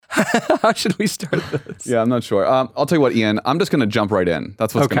How should we start this? Yeah, I'm not sure. I'll tell you what, Ian, I'm just going to jump right in.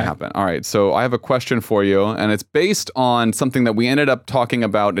 That's what's going to happen. All right, so I have a question for you, and it's based on something that we ended up talking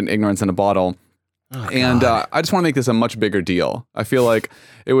about in Ignorance in a Bottle. And I just want to make this a much bigger deal. I feel like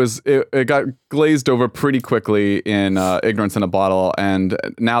it got glazed over pretty quickly in Ignorance in a Bottle, and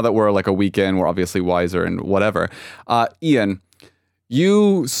now that we're like a week in, we're obviously wiser and whatever. Ian,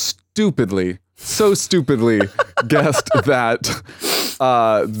 you so stupidly guessed that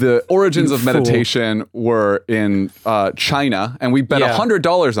the origins of meditation were in China, and we bet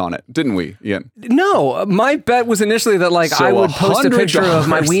 $100 on it, didn't we, Ian? No, my bet was initially that I would post a picture of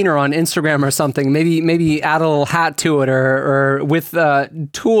my wiener on Instagram or something, maybe add a little hat to it, or with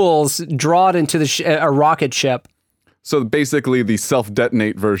tools draw it into a rocket ship. So basically the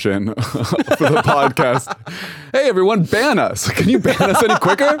self-detonate version for the podcast. Hey, everyone, ban us. Can you ban us any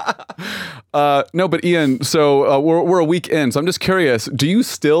quicker? No, but Ian, so we're a week in, so I'm just curious, do you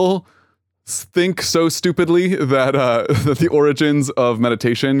still think so stupidly that the origins of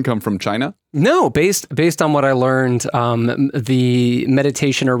meditation come from China? No, based on what I learned, the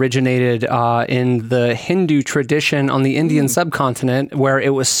meditation originated in the Hindu tradition on the Indian subcontinent, where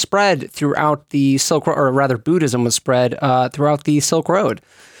it was spread throughout the Silk Road, or rather Buddhism was spread throughout the Silk Road.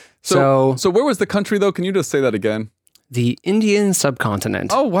 So where was the country, though? Can you just say that again? The Indian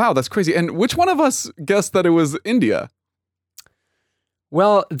subcontinent. Oh, wow, that's crazy. And which one of us guessed that it was India?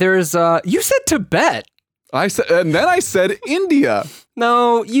 Well, there's you said Tibet. And then I said India.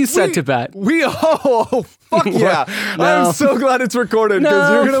 No, you said Tibet. Fuck yeah. No. I'm so glad it's recorded,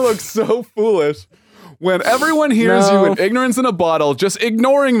 because you're going to look so foolish when everyone hears you in Ignorance in a Bottle, just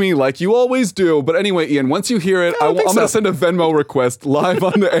ignoring me like you always do. But anyway, Ian, once you hear it, I'm going to send a Venmo request live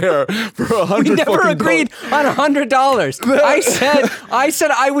on the air for $100. We never agreed on $100. I said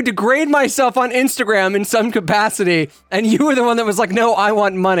I would degrade myself on Instagram in some capacity, and you were the one that was like, no, I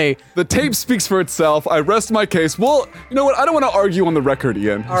want money. The tape speaks for itself. I rest my case. Well, you know what? I don't want to argue on the record,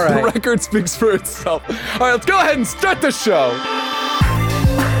 Ian. All right. The record speaks for itself. All right, let's go ahead and start the show.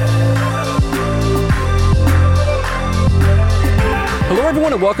 Hello,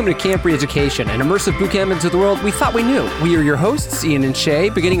 everyone, and welcome to Camp Re-Education, an immersive bootcamp into the world we thought we knew. We are your hosts, Ian and Shay,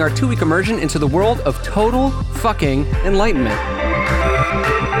 beginning our 2-week immersion into the world of total fucking enlightenment.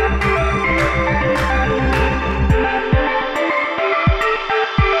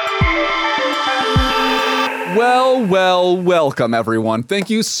 Well, welcome everyone. Thank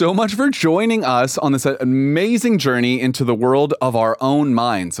you so much for joining us on this amazing journey into the world of our own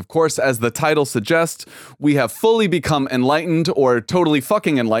minds. Of course, as the title suggests, we have fully become enlightened or totally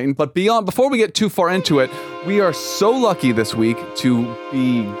fucking enlightened. But before we get too far into it, we are so lucky this week to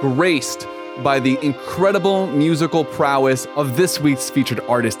be graced by the incredible musical prowess of this week's featured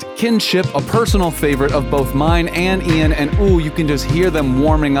artist, Kinship, a personal favorite of both mine and Ian, and you can just hear them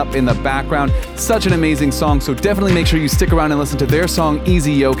warming up in the background. Such an amazing song, so definitely make sure you stick around and listen to their song,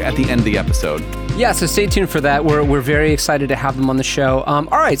 Easy Yoke, at the end of the episode. Yeah, so stay tuned for that. We're very excited to have them on the show. All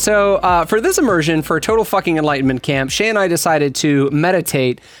right, so for this immersion for Total Fucking Enlightenment Camp, Shay and I decided to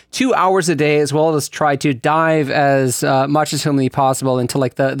meditate 2 hours a day, as well as try to dive as much as humanly possible into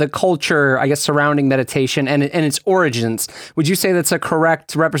like the culture, I guess, surrounding meditation and its origins. Would you say that's a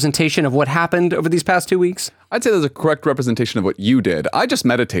correct representation of what happened over these past 2 weeks? I'd say that's a correct representation of what you did. I just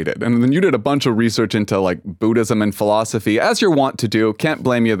meditated, and then you did a bunch of research into like Buddhism and philosophy, as you're wont to do. Can't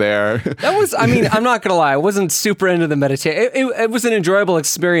blame you there. That was, I mean, I'm not gonna lie, I wasn't super into the meditation. It was an enjoyable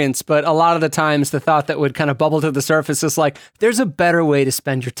experience, but a lot of the times the thought that would kind of bubble to the surface is like, there's a better way to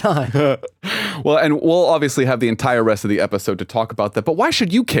spend your time. Well, and we'll obviously have the entire rest of the episode to talk about that, but why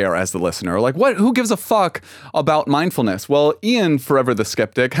should you care as the listener? Like, who gives a fuck about mindfulness? Well, Ian, forever the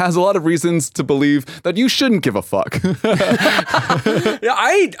skeptic, has a lot of reasons to believe that you shouldn't give a fuck. Yeah,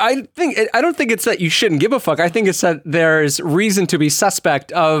 I don't think it's that you shouldn't give a fuck. I think it's that there's reason to be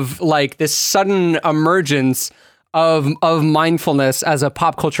suspect of like this sudden emergence of mindfulness as a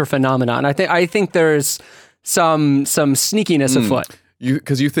pop culture phenomenon. I think there's some sneakiness afoot.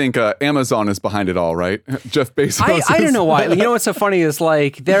 Because you think Amazon is behind it all, right? Jeff Bezos. I don't know why. You know what's so funny is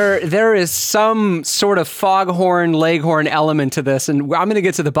like there is some sort of foghorn, leghorn element to this, and I'm going to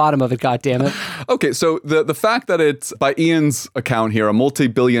get to the bottom of it. God damn it. Okay, so the fact that it's, by Ian's account here, a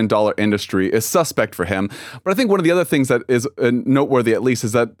multi-billion-dollar industry is suspect for him. But I think one of the other things that is noteworthy, at least,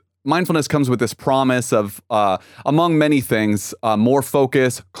 is that mindfulness comes with this promise of, among many things, more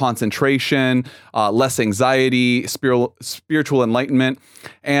focus, concentration, less anxiety, spiritual enlightenment.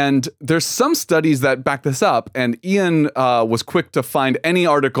 And there's some studies that back this up. And Ian was quick to find any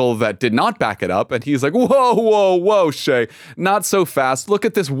article that did not back it up. And he's like, whoa, Shay, not so fast. Look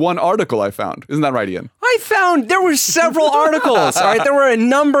at this one article I found. Isn't that right, Ian? I found there were several articles. All right, there were a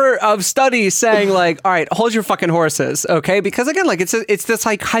number of studies saying like, all right, hold your fucking horses, okay? Because again, like it's this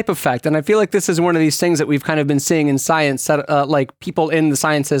like hype effect, and I feel like this is one of these things that we've kind of been seeing in science that like people in the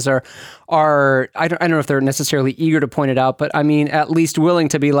sciences are I don't know if they're necessarily eager to point it out, but I mean at least willing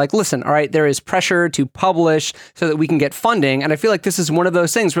to be like, listen, all right, there is pressure to publish so that we can get funding, and I feel like this is one of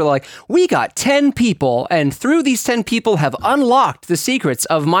those things where like we got 10 people, and through these 10 people have unlocked the secrets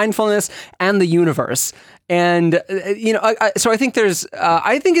of mindfulness and the universe. And, you know, so I think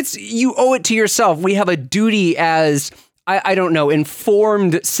I think it's, you owe it to yourself. We have a duty as, I don't know,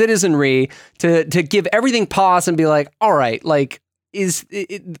 informed citizenry to give everything pause and be like, all right, like, if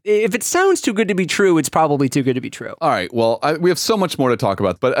it sounds too good to be true, it's probably too good to be true. All right. Well, we have so much more to talk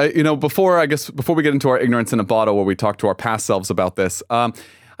about. But, you know, before we get into our ignorance in a bottle, where we talk to our past selves about this, I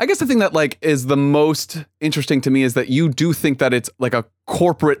guess the thing that like is the most interesting to me is that you do think that it's like a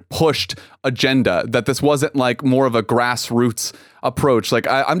corporate pushed agenda, that this wasn't like more of a grassroots approach. Like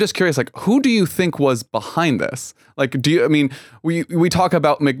I'm just curious, like who do you think was behind this? Like, I mean, we talk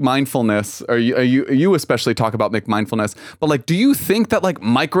about McMindfulness, or you especially talk about McMindfulness, but like, do you think that like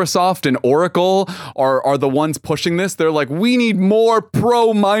Microsoft and Oracle are the ones pushing this? They're like, we need more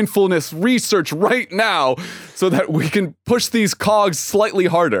pro-mindfulness research right now so that we can push these cogs slightly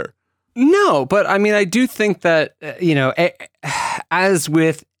harder. No, but I mean, I do think that, you know, as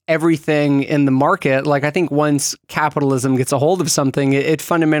with everything in the market, like I think once capitalism gets a hold of something, it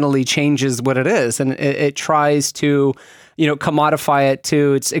fundamentally changes what it is, and it tries to, you know, commodify it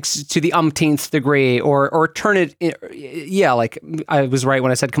to the umpteenth degree, or turn it. Yeah, like I was right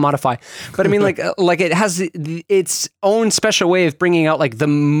when I said commodify, but I mean like it has its own special way of bringing out like the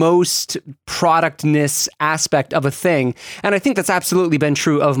most productness aspect of a thing, and I think that's absolutely been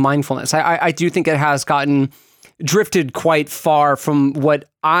true of mindfulness. I do think it has drifted quite far from what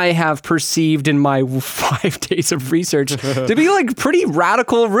I have perceived in my 5 days of research to be like pretty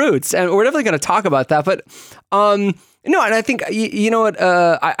radical roots, and we're definitely going to talk about that. But no, and I think, you know what,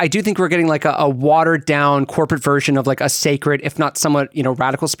 I do think we're getting like a watered down corporate version of like a sacred, if not somewhat, you know,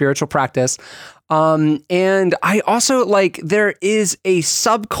 radical spiritual practice. And I also like, there is a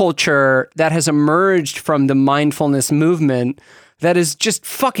subculture that has emerged from the mindfulness movement that is just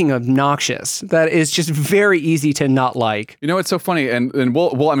fucking obnoxious. That is just very easy to not like. You know, it's so funny, and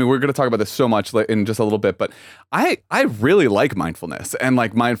we'll I mean, we're going to talk about this so much in just a little bit, but I really like mindfulness and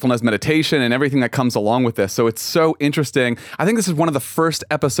like mindfulness meditation and everything that comes along with this. So it's so interesting. I think this is one of the first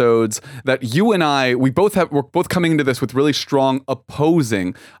episodes that you and we're both coming into this with really strong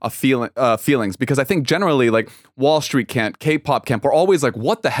opposing feelings, because I think generally like Wall Street camp, K-pop camp, we're always like,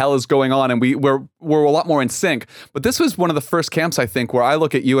 what the hell is going on? And we're a lot more in sync. But this was one of the first camps, I think, where I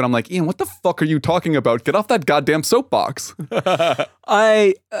look at you and I'm like, Ian, what the fuck are you talking about? Get off that goddamn soapbox.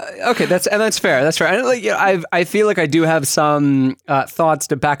 Okay, that's fair. That's fair. And like, you know, I feel like I do have some thoughts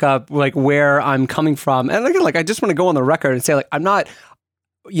to back up like where I'm coming from, and like I just want to go on the record and say like I'm not.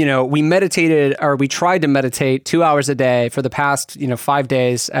 You know, we tried to meditate 2 hours a day for the past 5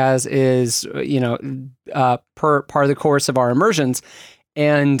 days, as is per part of the course of our immersions,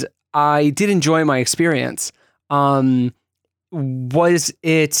 and I did enjoy my experience. Is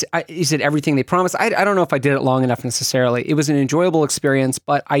it everything they promised? I don't know if I did it long enough necessarily. It was an enjoyable experience,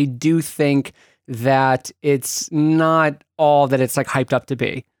 but I do think that it's not all that it's like hyped up to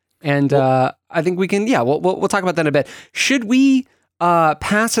be. And I think we can, we'll talk about that in a bit. Should we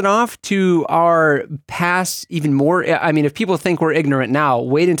pass it off to our past even more? I mean, if people think we're ignorant now,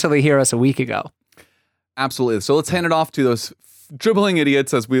 wait until they hear us a week ago. Absolutely. So let's hand it off to those dribbling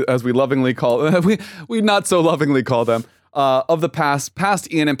idiots, as we lovingly call them. we not so lovingly call them, of the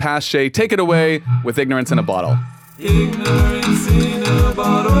past Ian and past Shay. Take it away with Ignorance in a Bottle. Ignorance in a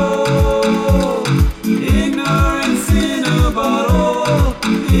bottle. Ignorance in a bottle.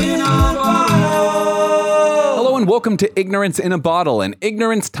 In a bottle. Hello and welcome to Ignorance in a Bottle, an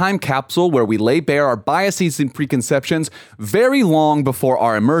ignorance time capsule where we lay bare our biases and preconceptions very long before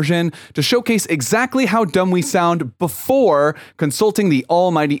our immersion to showcase exactly how dumb we sound before consulting the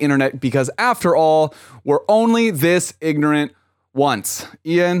almighty internet, because after all, we're only this ignorant once.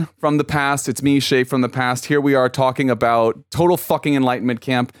 Ian from the past, it's me, Shay from the past. Here we are talking about total fucking enlightenment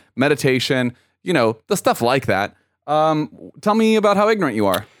camp, meditation, the stuff like that. Tell me about how ignorant you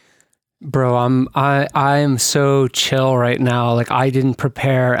are. Bro, I am so chill right now. Like I didn't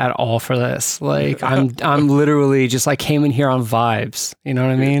prepare at all for this. Like I'm literally just like came in here on vibes. You know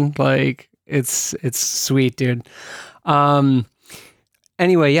what I mean? Like it's sweet, dude.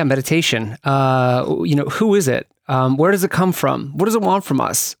 Anyway, yeah, meditation. Who is it? Where does it come from? What does it want from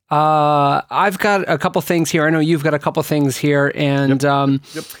us? I've got a couple things here. I know you've got a couple things here, and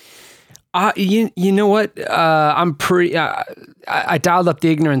Yep. You know what? I'm pretty. I dialed up the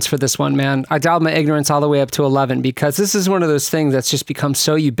ignorance for this one, man. I dialed my ignorance all the way up to 11 because this is one of those things that's just become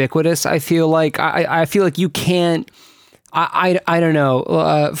so ubiquitous. I feel like I feel like you can't. I don't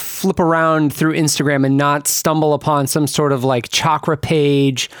know. Flip around through Instagram and not stumble upon some sort of like chakra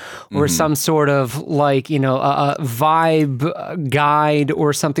page or some sort of like a vibe guide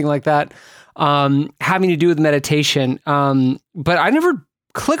or something like that, having to do with meditation. But I never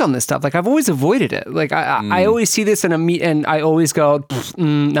click on this stuff. Like I've always avoided it. Like I always see this in a meet and I always go,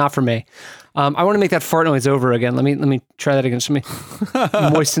 not for me. I want to make that fart noise over again. Let me try that again. Let me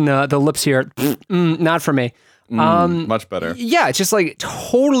moisten the lips here. Not for me. Much better. Yeah, it's just like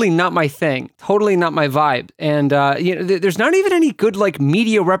totally not my thing. Totally not my vibe. And there's not even any good like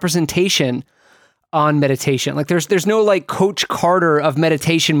media representation on meditation. Like there's no like Coach Carter of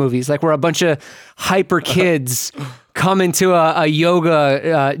meditation movies, like where a bunch of hyper kids come into a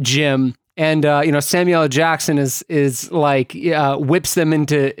yoga gym and Samuel L. Jackson is like whips them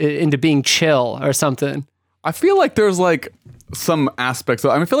into being chill or something. I feel like there's like some aspects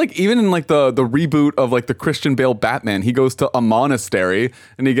of, I feel like even in like the reboot of like the Christian Bale Batman, he goes to a monastery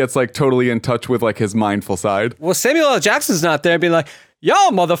and he gets like totally in touch with like his mindful side. Well, Samuel L. Jackson's not there being like,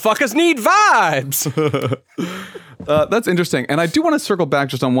 y'all motherfuckers need vibes. That's interesting. And I do want to circle back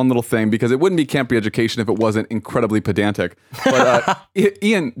just on one little thing because it wouldn't be Campy Education if it wasn't incredibly pedantic. But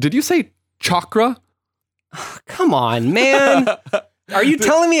Ian, did you say chakra? Come on, man. Are you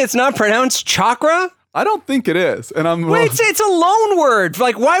telling me it's not pronounced chakra? I don't think it is. And I'm Wait, it's a loan word.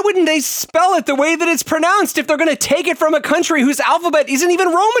 Like, why wouldn't they spell it the way that it's pronounced if they're going to take it from a country whose alphabet isn't even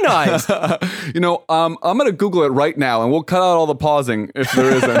Romanized? I'm going to Google it right now, and we'll cut out all the pausing if there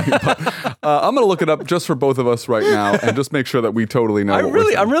is any. But, I'm going to look it up just for both of us right now and just make sure that we totally know. I'm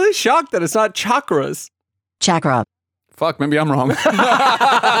really shocked that it's not chakras. Chakra. Fuck, maybe I'm wrong.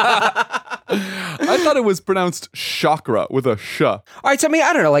 I thought it was pronounced chakra with a sh. All right, so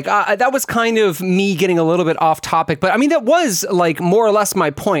I don't know, like that was kind of me getting a little bit off topic, but that was like more or less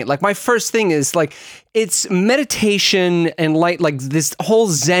my point. Like my first thing is like it's meditation and like this whole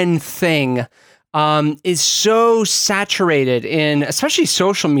Zen thing is so saturated in especially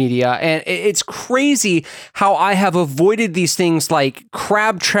social media, and it's crazy how I have avoided these things like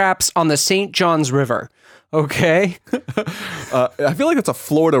crab traps on the St. Johns River. Okay. I feel like it's a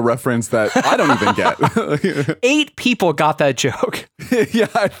Florida reference that I don't even get. 8 people got that joke. Yeah,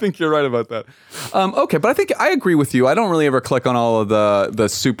 I think you're right about that. Okay, but I think I agree with you. I don't really ever click on all of the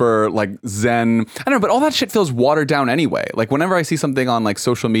super like Zen. I don't know, but all that shit feels watered down anyway. Like whenever I see something on like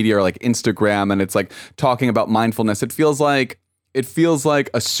social media or like Instagram and it's like talking about mindfulness, it feels like a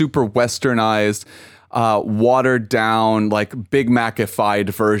super westernized, watered down, like Big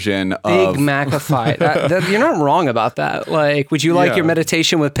Macified version of Big Macified. You're not wrong about that. Like, would you like your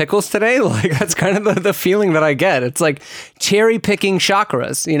meditation with pickles today? Like, that's kind of the feeling that I get. It's like cherry picking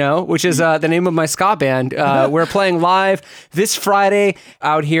chakras, which is the name of my ska band. We're playing live this Friday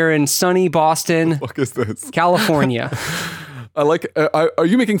out here in sunny Boston. What is this? California. I like. Are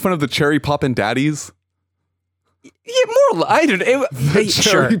you making fun of the cherry poppin' daddies? Yeah, more. I don't.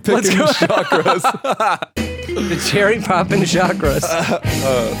 Sure. Let's go. Chakras. The cherry poppin' chakras.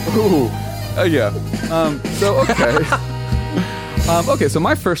 Yeah. So okay. Okay. So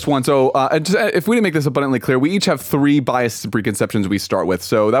my first one. So just, if we didn't make this abundantly clear, we each have 3 biases and preconceptions we start with.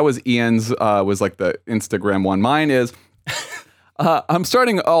 So that was Ian's. Was like the Instagram one. Mine is. I'm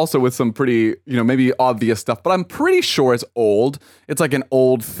starting also with some pretty, maybe obvious stuff, but I'm pretty sure it's old. It's like an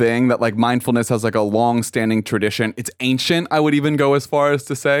old thing that like mindfulness has like a long-standing tradition. It's ancient, I would even go as far as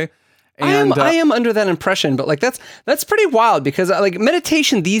to say. And, I am under that impression, but like that's pretty wild because like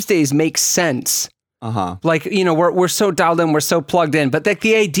meditation these days makes sense. Like, we're so dialed in, we're so plugged in, but like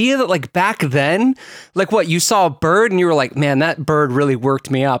the idea that like back then, like what, you saw a bird and you were like, man, that bird really worked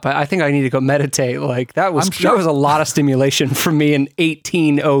me up. I think I need to go meditate. Like that was a lot of stimulation for me in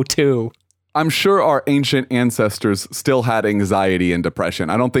 1802. I'm sure our ancient ancestors still had anxiety and depression.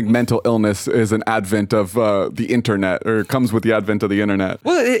 I don't think mental illness is an advent of the internet or comes with the advent of the internet.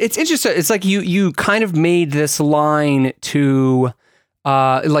 Well, it's interesting. It's like you kind of made this line to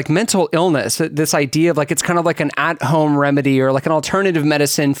like mental illness, this idea of like it's kind of like an at-home remedy or like an alternative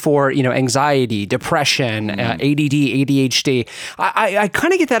medicine for anxiety, depression, ADD, ADHD. I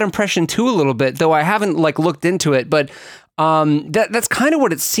kind of get that impression too a little bit, though I haven't like looked into it, but that's kind of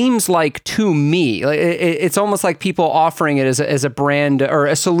what it seems like to me. Like it's almost like people offering it as a brand or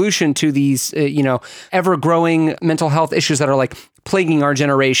a solution to these ever-growing mental health issues that are like plaguing our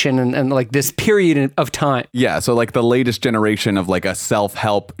generation and like this period of time. Yeah, so like the latest generation of like a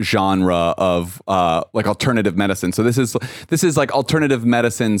self-help genre of like alternative medicine. So this is like alternative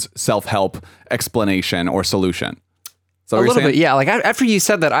medicine's self-help explanation or solution. So A little bit, yeah. Like after you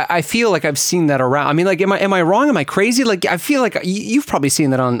said that, I feel like I've seen that around. I mean, like, am I wrong? Am I crazy? Like, I feel like you've probably seen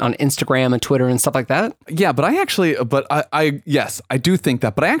that on Instagram and Twitter and stuff like that. Yeah, but yes, I do think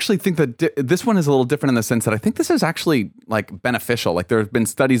that. But I actually think that this one is a little different in the sense that I think this is actually like beneficial. Like there have been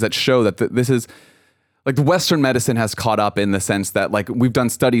studies that show that this is like the Western medicine has caught up in the sense that like we've done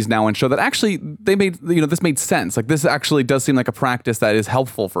studies now and show that actually this made sense. Like this actually does seem like a practice that is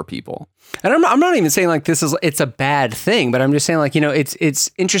helpful for people. And I'm not even saying like it's a bad thing, but I'm just saying like,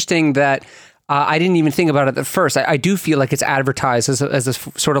 it's interesting that I didn't even think about it at first. I do feel like it's advertised as a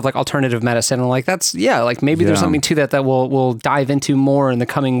sort of like alternative medicine. And like, like maybe there's something to that we'll dive into more in the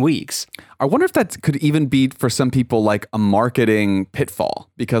coming weeks. I wonder if that could even be for some people like a marketing pitfall,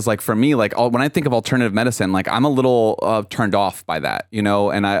 because like for me, like when I think of alternative medicine, like I'm a little turned off by that,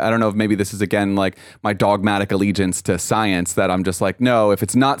 and I don't know if maybe this is again like my dogmatic allegiance to science, that I'm just like, no, if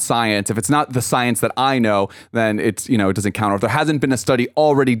it's not science, if it's not the science that I know, then it's, it doesn't count. Or if there hasn't been a study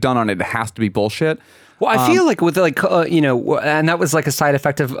already done on it, it has to be bullshit. Well, I feel like with like, and that was like a side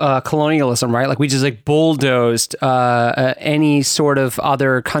effect of colonialism, right? Like we just like bulldozed any sort of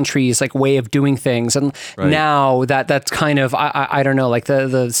other country's like way of doing things. And now that's kind of, I don't know, like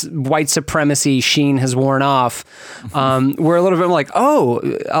the white supremacy sheen has worn off. We're a little bit like, a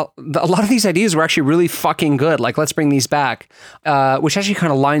lot of these ideas were actually really fucking good. Like, let's bring these back, which actually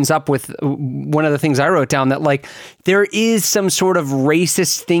kind of lines up with one of the things I wrote down, that like there is some sort of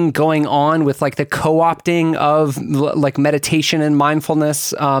racist thing going on with like the co-opting of like meditation and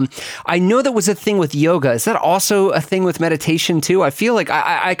mindfulness. I know that was a thing with yoga. Is that also a thing with meditation too? I feel like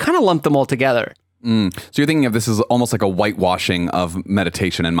I kind of lumped them all together. So you're thinking of this as almost like a whitewashing of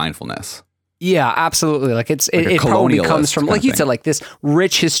meditation and mindfulness. Yeah, absolutely. Like it probably comes from, like you said, like this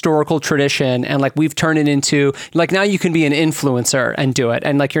rich historical tradition, and like we've turned it into like now you can be an influencer and do it,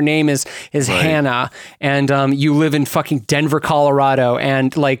 and like your name is Hannah, and you live in fucking Denver, Colorado,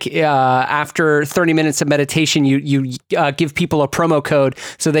 and like after 30 minutes of meditation, you give people a promo code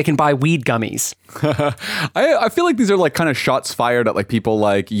so they can buy weed gummies. I feel like these are like kind of shots fired at like people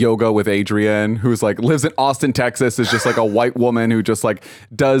like Yoga with Adriene, who's like lives in Austin, Texas, is just like a white woman who just like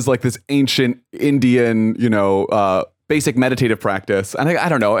does like this ancient Indian, basic meditative practice. And I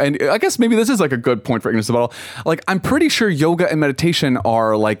don't know. And I guess maybe this is like a good point for ignorance about all. Like, I'm pretty sure yoga and meditation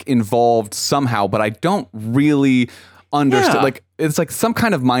are like involved somehow, but I don't really understand. Yeah. Like, it's like some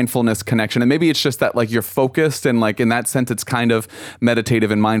kind of mindfulness connection. And maybe it's just that like you're focused, and like in that sense, it's kind of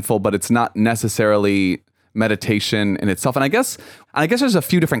meditative and mindful, but it's not necessarily meditation in itself. And I guess there's a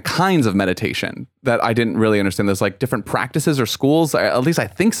few different kinds of meditation that I didn't really understand. There's like different practices or schools. At least I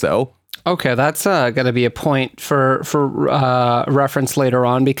think so. Okay, that's going to be a point for reference later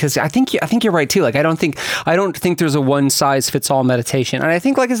on, because I think you're right too. Like I don't think there's a one size fits all meditation, and I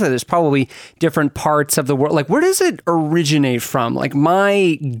think, like I said, there's probably different parts of the world. Like, where does it originate from? Like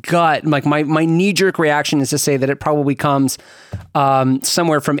my gut, like my knee jerk reaction is to say that it probably comes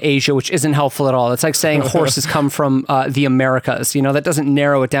somewhere from Asia, which isn't helpful at all. It's like saying horses come from the Americas. That doesn't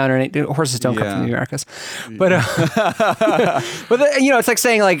narrow it down. Or horses don't come from the Americas, but it's like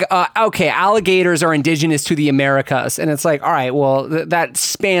saying like. Okay, alligators are indigenous to the Americas. And it's like, all right, well, that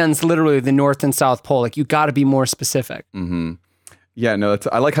spans literally the North and South Pole. Like, you got to be more specific. Mm-hmm. Yeah, no,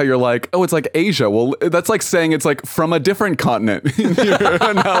 I like how you're like, oh, it's like Asia. Well, that's like saying it's like from a different continent.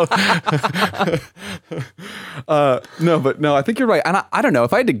 No, I think you're right. And I don't know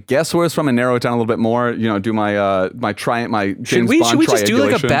if I had to guess where it's from and narrow it down a little bit more, do my James Bond should we just do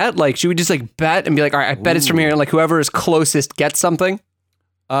like a bet? Like, should we just like bet and be like, all right, I bet it's from here. And like whoever is closest gets something?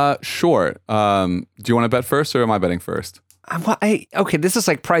 Sure. Do you want to bet first, or am I betting first? Okay, this is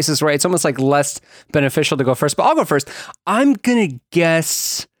like Price is Right. It's almost like less beneficial to go first, but I'll go first. I'm gonna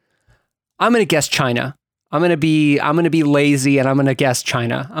guess China. I'm gonna be lazy, and I'm gonna guess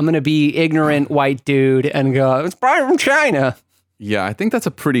China. I'm gonna be ignorant white dude and go, it's probably from China. Yeah, I think that's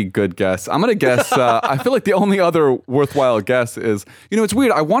a pretty good guess. I'm going to guess, I feel like the only other worthwhile guess is, it's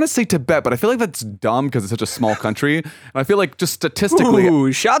weird. I want to say Tibet, but I feel like that's dumb because it's such a small country. And I feel like just statistically...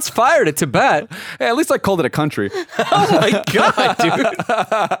 Ooh, shots fired at Tibet. Hey, at least I called it a country. Oh my God,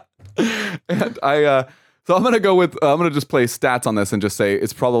 dude. And so I'm going to go with, I'm going to just play stats on this and just say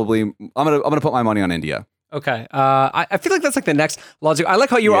it's probably, I'm going to put my money on India. Okay. I feel like that's like the next logic. I like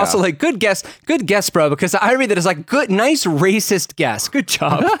how you were also like, good guess, bro, because I read that as like good, nice racist guess. Good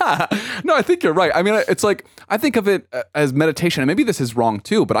job. No, I think you're right. I mean, it's like, I think of it as meditation, and maybe this is wrong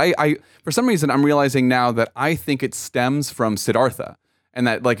too, but I for some reason, I'm realizing now that I think it stems from Siddhartha. And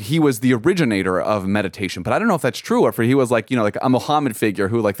that like he was the originator of meditation, but I don't know if that's true or if he was like, like a Muhammad figure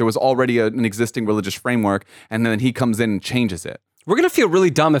who like there was already an existing religious framework, and then he comes in and changes it. We're going to feel really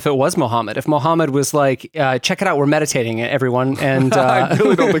dumb if it was Muhammad. If Muhammad was like, check it out, we're meditating, everyone. And I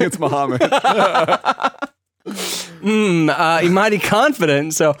really don't think it's Muhammad. You're mighty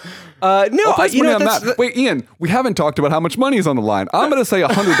confident. So, no, but wait, Ian, we haven't talked about how much money is on the line. I'm going to say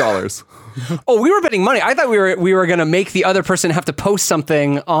 $100. Oh, we were betting money. I thought we were going to make the other person have to post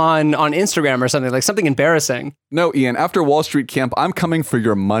something on Instagram or something, like something embarrassing. No, Ian, after Wall Street Camp, I'm coming for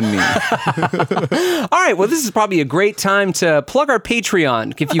your money. All right, well, this is probably a great time to plug our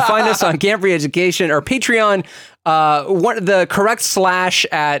Patreon. If you find us on Camp Reeducation or Patreon, the correct slash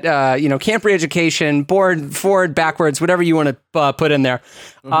at Camp Reeducation, forward, backwards, whatever you want to put in there.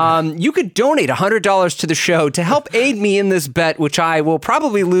 You could donate $100 to the show to help aid me in this bet, which I will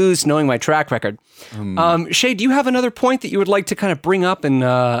probably lose knowing my track record. Shay, do you have another point that you would like to kind of bring up and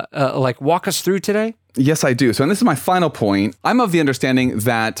walk us through today? Yes, I do. So, and this is my final point. I'm of the understanding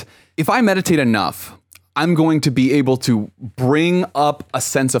that if I meditate enough, I'm going to be able to bring up a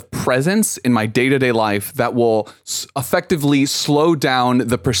sense of presence in my day-to-day life that will effectively slow down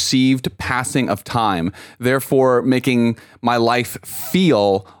the perceived passing of time, therefore making my life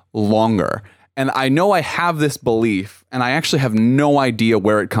feel longer. And I know I have this belief, and I actually have no idea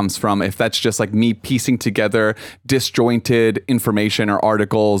where it comes from, if that's just like me piecing together disjointed information or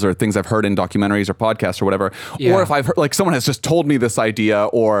articles or things I've heard in documentaries or podcasts or whatever, or if I've heard, like someone has just told me this idea,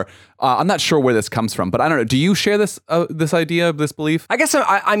 or I'm not sure where this comes from, but I don't know. Do you share this idea, this belief? I guess,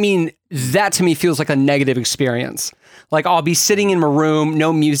 I mean, that to me feels like a negative experience. Like I'll be sitting in my room,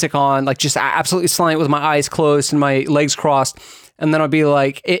 no music on, like just absolutely silent with my eyes closed and my legs crossed. And then I'll be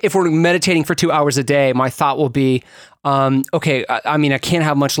like, if we're meditating for 2 hours a day, my thought will be, okay, I mean, I can't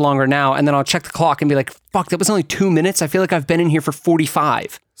have much longer now. And then I'll check the clock and be like, fuck, that was only 2 minutes. I feel like I've been in here for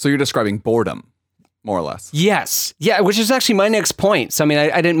 45. So you're describing boredom, more or less. Yes. Yeah, which is actually my next point. So, I mean,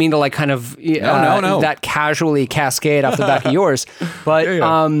 I didn't mean to like kind of no. that casually cascade off the back of yours. But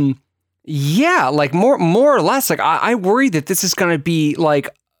yeah, like more or less, like I worry that this is going to be like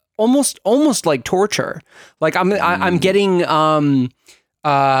almost like torture. Like I'm getting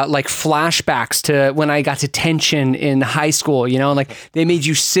like flashbacks to when I got detention in high school, like they made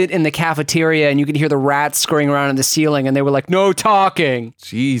you sit in the cafeteria and you could hear the rats scurrying around in the ceiling and they were like, no talking.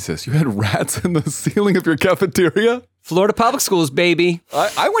 Jesus, you had rats in the ceiling of your cafeteria? Florida public schools, baby.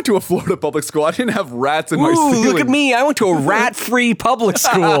 I went to a Florida public school. I didn't have rats in my ceiling. Look at me. I went to a rat-free public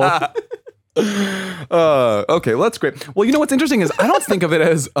school. Okay, well, that's great. Well, you know what's interesting is I don't think of it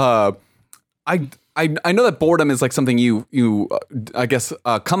as I know that boredom is like something you I guess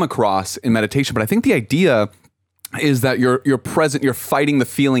come across in meditation, but I think the idea is that you're present, you're fighting the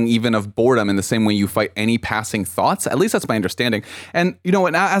feeling even of boredom in the same way you fight any passing thoughts. At least that's my understanding. And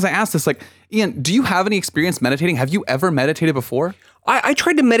as I asked this, like, Ian, do you have any experience meditating? Have you ever meditated before? I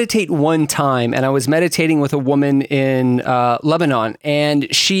tried to meditate one time, and I was meditating with a woman in Lebanon,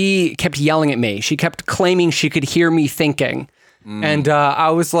 and she kept yelling at me. She kept claiming she could hear me thinking. And I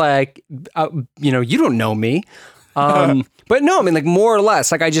was like, you don't know me. But no, I mean, like more or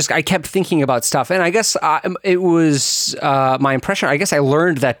less, like I kept thinking about stuff. And I guess it was my impression. I guess I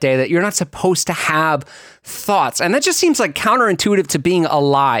learned that day that you're not supposed to have thoughts. And that just seems like counterintuitive to being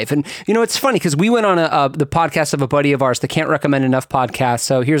alive. And, it's funny because we went on the podcast of a buddy of ours, the Can't Recommend Enough podcast.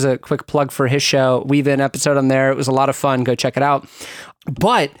 So here's a quick plug for his show. We have an episode on there. It was a lot of fun. Go check it out.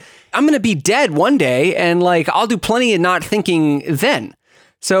 But I'm going to be dead one day, and like I'll do plenty of not thinking then.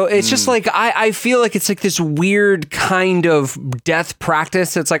 So it's just like, I feel like it's like this weird kind of death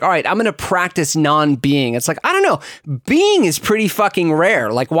practice. It's like, all right, I'm going to practice non-being. It's like, I don't know, being is pretty fucking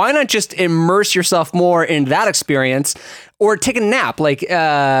rare. Like, why not just immerse yourself more in that experience or take a nap? Like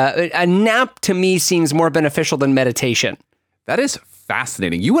a nap to me seems more beneficial than meditation. That is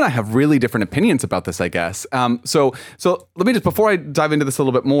fascinating. You and I have really different opinions about this, I guess. So let me just, before I dive into this a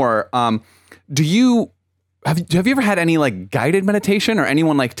little bit more, have you ever had any like guided meditation or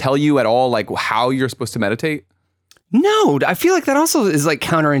anyone like tell you at all like how you're supposed to meditate? No, I feel like that also is like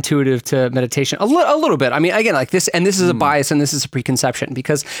counterintuitive to meditation a little bit. I mean, again, like this, and this is a bias and this is a preconception,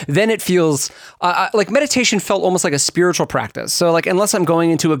 because then it feels like meditation felt almost like a spiritual practice. So like, unless I'm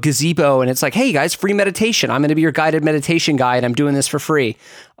going into a gazebo and it's like, hey guys, free meditation. I'm going to be your guided meditation guy and I'm doing this for free.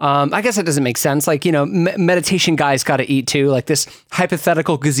 I guess that doesn't make sense. Like, meditation guys got to eat too, like this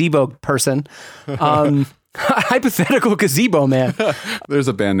hypothetical gazebo person. Hypothetical Gazebo Man. There's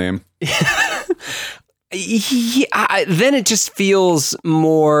a band name. Then it just feels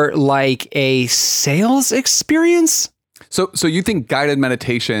more like a sales experience. So you think guided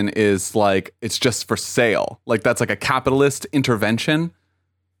meditation is like, it's just for sale? Like that's like a capitalist intervention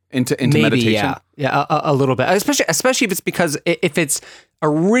into Maybe, meditation? Yeah, a little bit. Especially if it's because if it's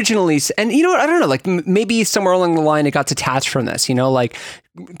originally, and you know what, I don't know, like maybe somewhere along the line it got detached from this, you know, like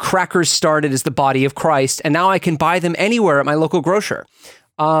crackers started as the body of Christ and now I can buy them anywhere at my local grocer.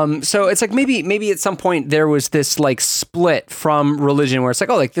 So it's like maybe at some point there was this like split from religion where it's like,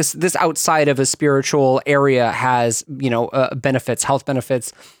 oh, like this outside of a spiritual area has, you know, benefits, health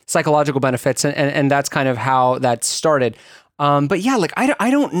benefits, psychological benefits, and that's kind of how that started. But yeah, like I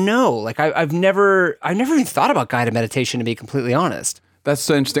don't know, like I've never even thought about guided meditation, to be completely honest. That's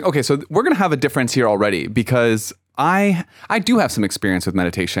so interesting. Okay, so we're gonna have a difference here already because I do have some experience with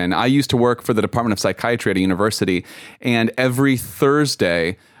meditation. I used to work for the Department of Psychiatry at a university, and every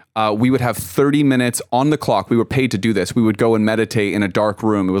Thursday we would have 30 minutes on the clock. We were paid to do this. We would go and meditate in a dark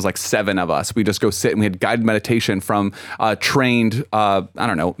room. It was like 7 of us. We just go sit and we had guided meditation from a trained,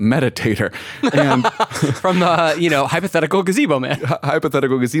 meditator. And from Hypothetical Gazebo Man.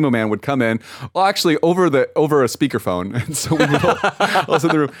 Hypothetical Gazebo Man would come in, well, actually over a speakerphone. And so we would all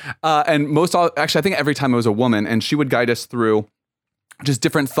sit in the room. I think every time it was a woman, and she would guide us through just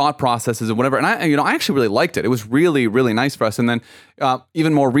different thought processes and whatever. And I actually really liked it. It was really, really nice for us. And then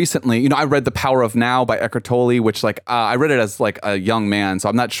even more recently, I read The Power of Now by Eckhart Tolle, which I read it as like a young man. So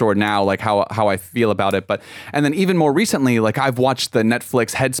I'm not sure now like how I feel about it. And then even more recently, like I've watched the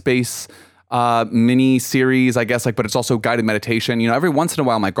Netflix Headspace mini series, I guess, but it's also guided meditation. Every once in a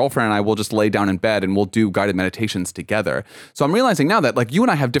while, my girlfriend and I will just lay down in bed and we'll do guided meditations together. So I'm realizing now that like you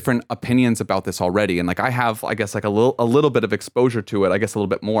and I have different opinions about this already. And like I have, I guess, like a little bit of exposure to it, I guess a little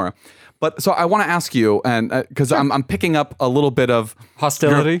bit more. But so I want to ask you, and because I'm picking up a little bit of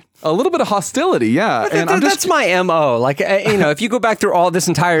hostility. A little bit of hostility, yeah. And that's my MO. Like, if you go back through all this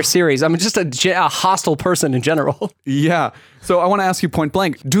entire series, I'm just a hostile person in general. Yeah. So I want to ask you point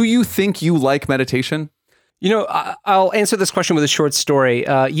blank, do you think you like meditation? I'll answer this question with a short story.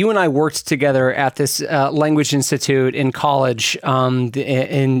 You and I worked together at this language institute in college,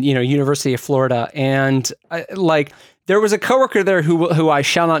 in University of Florida, and there was a coworker there who I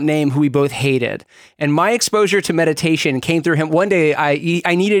shall not name, who we both hated. And my exposure to meditation came through him. One day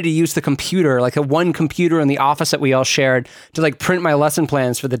I needed to use the computer, like one computer in the office that we all shared, to like print my lesson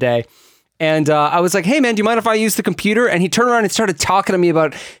plans for the day. And I was like, hey, man, do you mind if I use the computer? And he turned around and started talking to me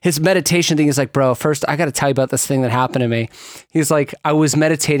about his meditation thing. He's like, bro, first, I got to tell you about this thing that happened to me. He's like, I was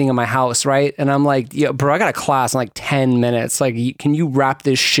meditating in my house, right? And I'm like, yeah, bro, I got a class in like 10 minutes. Like, can you wrap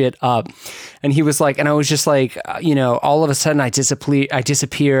this shit up? And he was like, and I was just like, all of a sudden I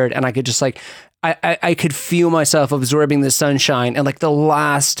disappeared and I could just like, I could feel myself absorbing the sunshine, and like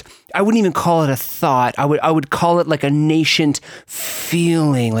I wouldn't even call it a thought. I would call it like a nascent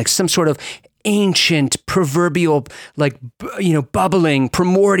feeling, like some sort of ancient proverbial, like, bubbling,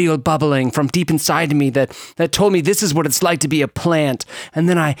 primordial bubbling from deep inside of me that told me this is what it's like to be a plant. And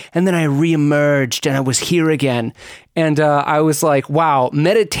then I reemerged and I was here again. And I was like, wow,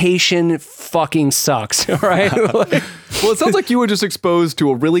 meditation fucking sucks, right? Well, it sounds like you were just exposed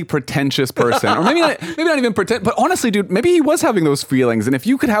to a really pretentious person, or maybe not even pretend. But honestly, dude, maybe he was having those feelings. And if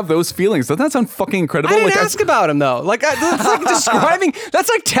you could have those feelings, doesn't that sound fucking incredible? I didn't ask about him though. Like that's like describing. That's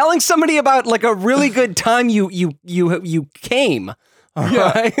like telling somebody about like a really good time you came.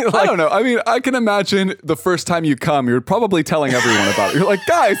 Yeah, right? I don't know. I mean, I can imagine the first time you come, you're probably telling everyone about it. You're like,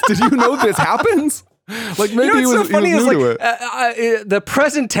 guys, did you know this happens? Like maybe he was new to it. The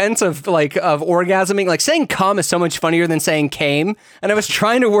present tense of orgasming, like saying "come" is so much funnier than saying "came." And I was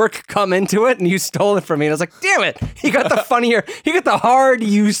trying to work "come" into it, and you stole it from me. And I was like, "Damn it!" He got the hard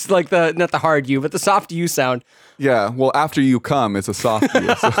use, like not the hard U, but the soft U sound. Yeah, well, after you come, it's a soft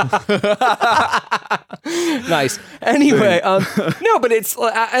U. So. Nice. Anyway, no, but it's,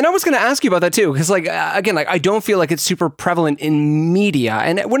 and I was going to ask you about that too, because again, I don't feel like it's super prevalent in media,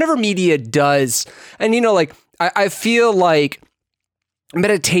 and whenever media does, and I feel like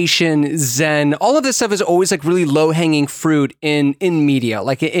meditation, Zen, all of this stuff is always like really low-hanging fruit in media,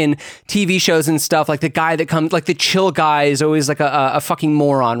 like in TV shows and stuff. Like the guy that comes, like the chill guy is always like a fucking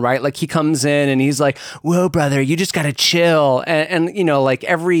moron, right? Like he comes in and he's like, whoa, brother, you just gotta chill. And like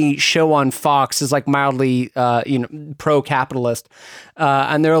every show on Fox is like mildly, pro-capitalist.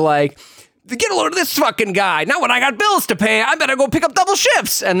 And they're like, get a load of this fucking guy. Not when I got bills to pay. I better go pick up double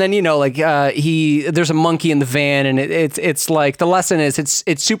shifts. And then, there's a monkey in the van, and it's like, the lesson is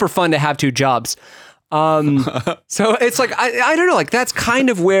it's super fun to have two jobs. So it's like, I don't know, like that's kind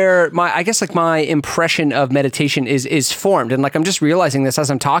of where I guess like my impression of meditation is formed. And like, I'm just realizing this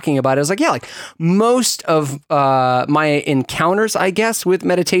as I'm talking about it. I was like, yeah, like most of my encounters, I guess, with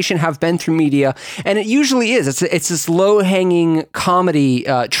meditation have been through media. And it usually is. It's this low-hanging comedy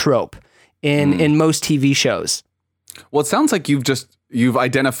trope in most TV shows. Well, it sounds like you've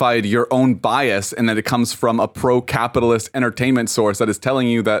identified your own bias and that it comes from a pro-capitalist entertainment source that is telling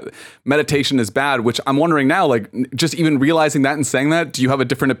you that meditation is bad, which I'm wondering now, like just even realizing that and saying that, do you have a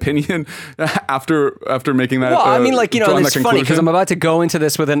different opinion after making that? Well, I mean, like, it's funny because I'm about to go into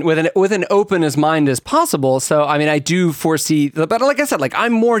this with an open as mind as possible. So, I mean, I do foresee, but like I said, like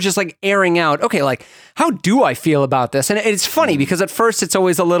I'm more just like airing out, okay, like how do I feel about this? And it's funny because at first it's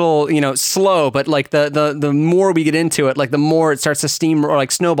always a little, slow, but like the more we get into it, like the more it starts to steam or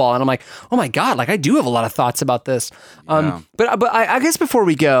like snowball. And I'm like, oh my God, like I do have a lot of thoughts about this. But I guess before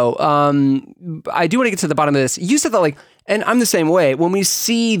we go, I do want to get to the bottom of this. You said that like, and I'm the same way. When we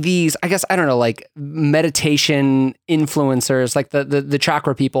see these, I guess, I don't know, like meditation influencers, like the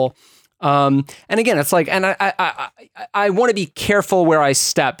chakra people, and again, it's like, and I want to be careful where I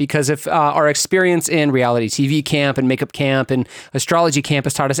step because if our experience in reality TV camp and makeup camp and astrology camp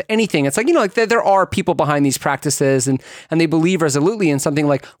has taught us anything, it's like, like there are people behind these practices and they believe resolutely in something.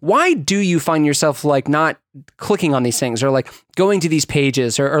 Like, why do you find yourself like not clicking on these things or like going to these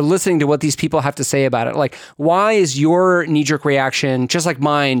pages or listening to what these people have to say about it? Like, why is your knee-jerk reaction just like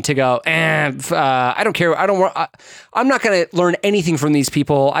mine to go, I don't care. I'm not going to learn anything from these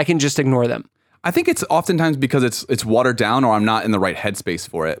people. I can just ignore them. I think it's oftentimes because it's watered down or I'm not in the right headspace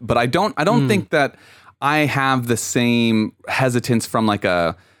for it. But I don't think that I have the same hesitance from like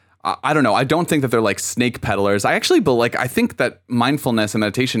I don't know. I don't think that they're like snake peddlers. I actually I think that mindfulness and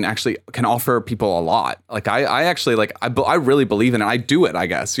meditation actually can offer people a lot. Like I actually like, I really believe in it. I do it, I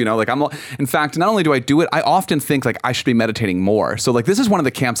guess, like in fact, not only do I do it, I often think like I should be meditating more. So like, this is one of the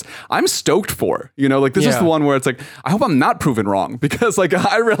camps I'm stoked for, like this is the one where it's like, I hope I'm not proven wrong because like,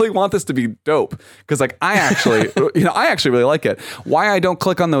 I really want this to be dope. Cause like, I actually, I actually really like it. Why I don't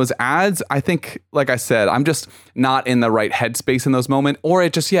click on those ads. I think, like I said, I'm just not in the right headspace in those moments, or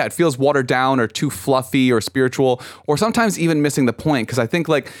it just, it feels watered down or too fluffy or spiritual, or sometimes even missing the point. Because I think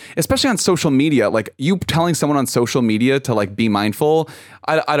like, especially on social media, like you telling someone on social media to like be mindful,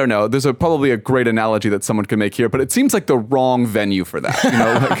 I don't know. There's probably a great analogy that someone could make here, but it seems like the wrong venue for that.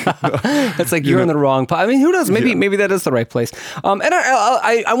 Like, it's like you're in the wrong. I mean, who knows? Maybe that is the right place. And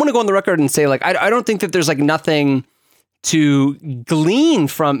I want to go on the record and say like I don't think that there's like nothing to glean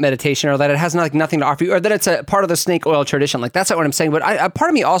from meditation or that it has nothing to offer you or that it's a part of the snake oil tradition. Like that's not what I'm saying. But part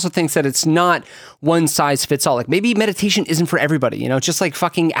of me also thinks that it's not one size fits all. Like maybe meditation isn't for everybody, just like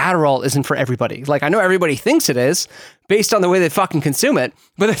fucking Adderall isn't for everybody. Like I know everybody thinks it is based on the way they fucking consume it,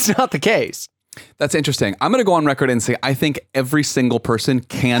 but that's not the case. That's interesting. I'm going to go on record and say I think every single person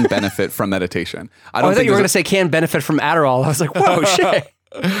can benefit from meditation. I thought you were going to say can benefit from Adderall. I was like, whoa, shit.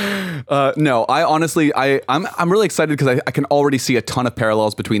 No, I honestly, I'm really excited because I can already see a ton of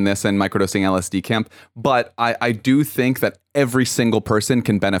parallels between this and microdosing LSD camp, but I do think that every single person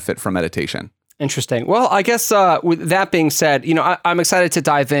can benefit from meditation. Interesting. Well, I guess with that being said, I'm excited to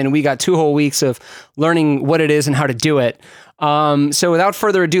dive in. We got 2 whole weeks of learning what it is and how to do it. So without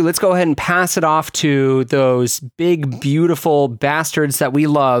further ado, let's go ahead and pass it off to those big, beautiful bastards that we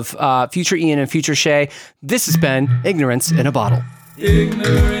love, Future Ian and Future Shay. This has been Ignorance in a Bottle.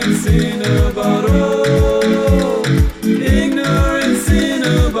 Ignorance in a bottle. Ignorance in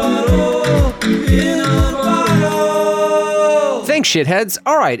a bottle. In a bottle. Thanks, shitheads.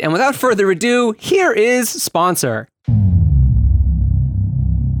 All right, and without further ado, here is sponsor.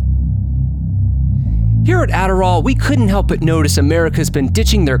 Here at Adderall, we couldn't help but notice America's been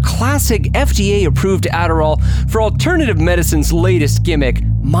ditching their classic FDA-approved Adderall for alternative medicine's latest gimmick,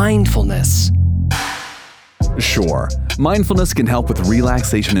 mindfulness. Sure, mindfulness can help with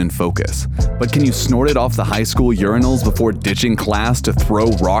relaxation and focus, but can you snort it off the high school urinals before ditching class to throw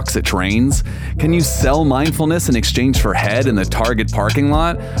rocks at trains? Can you sell mindfulness in exchange for head in the Target parking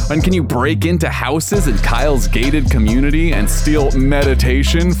lot? And can you break into houses in Kyle's gated community and steal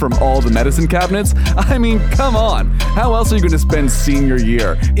meditation from all the medicine cabinets? I mean, come on. How else are you going to spend senior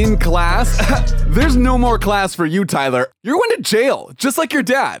year? In class? There's no more class for you, Tyler. You're going to jail, just like your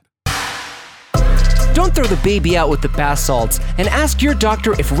dad. Don't throw the baby out with the bath salts and ask your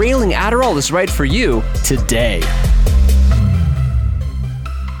doctor if railing Adderall is right for you today.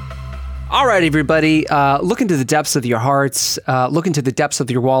 All right, everybody, look into the depths of your hearts, look into the depths of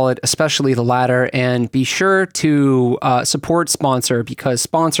your wallet, especially the latter, and be sure to support Sponsor because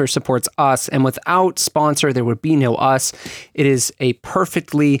Sponsor supports us, and without Sponsor, there would be no us. It is a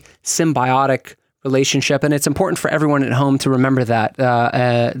perfectly symbiotic relationship, and it's important for everyone at home to remember that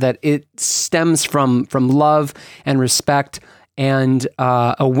that it stems from love and respect and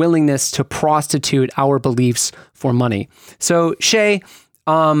a willingness to prostitute our beliefs for money. So, Shay,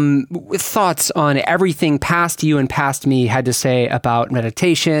 thoughts on everything past you and past me had to say about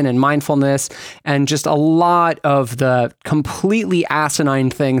meditation and mindfulness, and just a lot of the completely asinine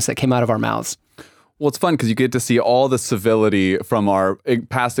things that came out of our mouths. Well, it's fun because you get to see all the civility from our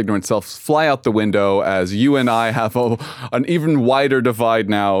past ignorant selves fly out the window as you and I have an even wider divide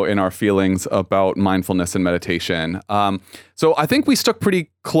now in our feelings about mindfulness and meditation. So I think we stuck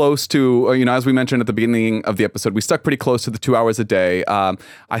pretty close to, as we mentioned at the beginning of the episode, we stuck pretty close to the 2 hours a day.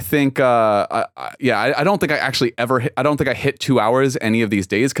 I think, I don't think I actually I don't think I hit 2 hours any of these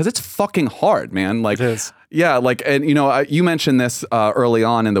days because it's fucking hard, man. Like, it is. Yeah, like, and you mentioned this early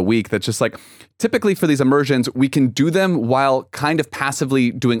on in the week that just like, typically for these immersions, we can do them while kind of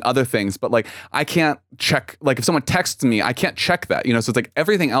passively doing other things. But like, I can't check, like if someone texts me, I can't check that, so it's like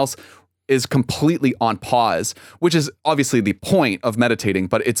everything else is completely on pause, which is obviously the point of meditating,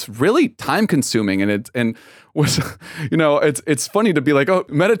 but it's really time consuming. And it's funny to be like, oh,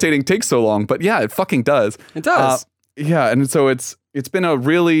 meditating takes so long, but yeah, it fucking does. It does. Yeah. And so it's been a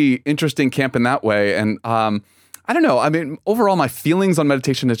really interesting camp in that way. And I don't know. I mean, overall, my feelings on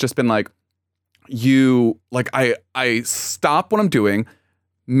meditation has just been like, I stop what I'm doing,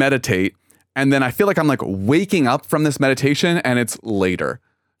 meditate, and then I feel like I'm like waking up from this meditation and it's later.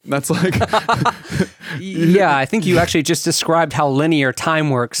 That's like, yeah, I think you actually just described how linear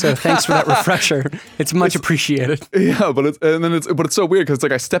time works. So thanks for that refresher. It's much appreciated. Yeah, but it's so weird because it's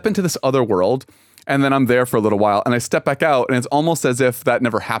like I step into this other world and then I'm there for a little while and I step back out and it's almost as if that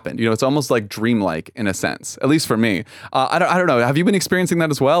never happened. It's almost like dreamlike in a sense, at least for me. I don't know. Have you been experiencing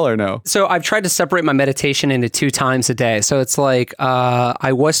that as well or no? So I've tried to separate my meditation into 2 times a day. So it's like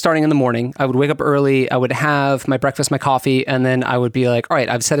I was starting in the morning. I would wake up early. I would have my breakfast, my coffee, and then I would be like, all right,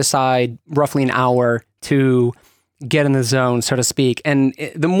 I've set aside roughly an hour to get in the zone, so to speak. And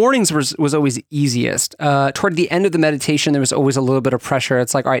the mornings was always easiest. Toward the end of the meditation, there was always a little bit of pressure.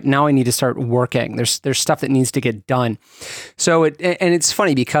 It's like, all right, now I need to start working. There's stuff that needs to get done. So it's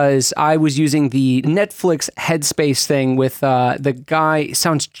funny because I was using the Netflix Headspace thing with the guy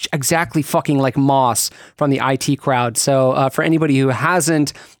sounds exactly fucking like Moss from the IT Crowd. So for anybody who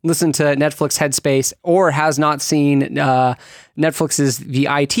hasn't listened to Netflix Headspace or has not seen Netflix's The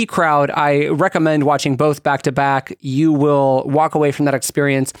IT Crowd, I recommend watching both back to back. You will walk away from that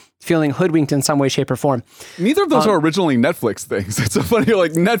experience feeling hoodwinked in some way, shape, or form. Neither of those are originally Netflix things. It's so funny.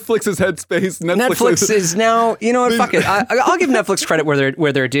 Like Netflix's Headspace. Netflix is now, fuck it. I'll give Netflix credit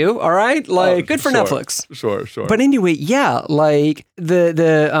where they're due. All right, good for Netflix. Sure. But anyway, yeah, like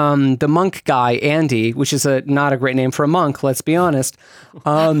the monk guy Andy, which is not a great name for a monk. Let's be honest.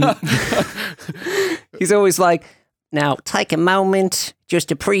 He's always like, now take a moment, just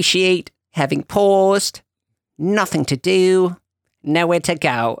appreciate having paused, nothing to do, nowhere to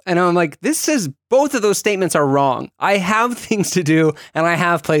go. And I'm like, this says both of those statements are wrong. I have things to do and I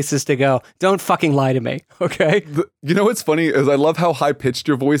have places to go. Don't fucking lie to me, okay? What's funny is I love how high pitched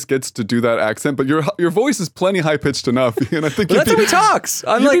your voice gets to do that accent, but your voice is plenty high pitched enough. And I think that's how he talks.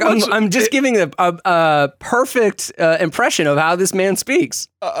 I'm just giving a perfect impression of how this man speaks.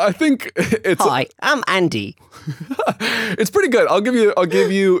 I think it's hi. I'm Andy. It's pretty good. I'll give you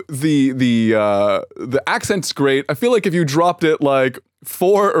the accent's great. I feel like if you dropped it like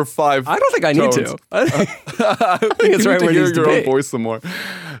 4 or 5 I don't think I need to. I think it's right where it needs to hear your be. own voice some more.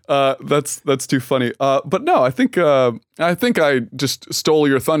 That's too funny. But no, I think I just stole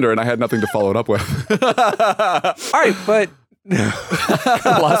your thunder and I had nothing to follow it up with. All right, but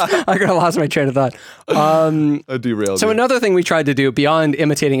I kind of lost my train of thought. I derailed. So another thing we tried to do beyond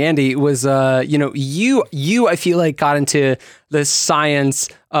imitating Andy was, you I feel like got into the science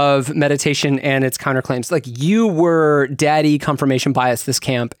of meditation and its counterclaims. Like you were daddy confirmation bias this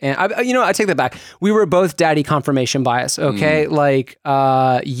camp. And I take that back. We were both daddy confirmation bias. Okay. Like,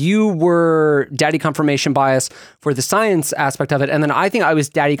 you were daddy confirmation bias for the science aspect of it. And then I think I was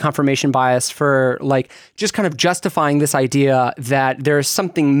daddy confirmation bias for like, just kind of justifying this idea that there's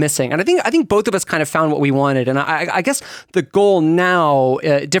something missing. And I think both of us kind of found what we wanted. And I guess the goal now,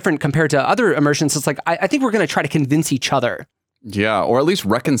 different compared to other immersions, it's like, I think we're going to try to convince each other. Yeah, or at least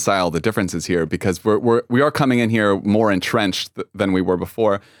reconcile the differences here because we are coming in here more entrenched than we were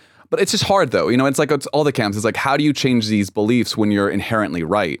before. But it's just hard though. It's like it's all the camps. It's like, how do you change these beliefs when you're inherently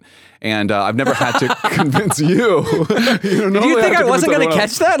right? And I've never had to convince you. Do you think I wasn't going to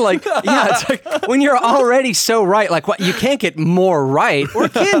catch that? Like, yeah, it's like when you're already so right, like what, you can't get more right, or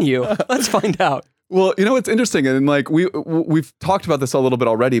can you? Let's find out. Well, you know, it's interesting. And like we've talked about this a little bit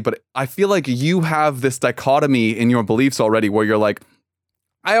already, but I feel like you have this dichotomy in your beliefs already where you're like,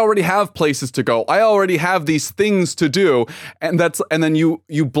 I already have places to go. I already have these things to do. And then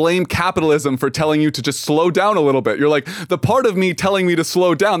you blame capitalism for telling you to just slow down a little bit. You're like, the part of me telling me to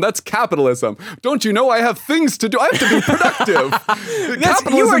slow down, that's capitalism. Don't you know I have things to do? I have to be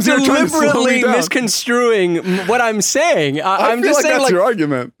productive. You are deliberately misconstruing misconstruing what I'm saying. I'm feel just like saying, that's your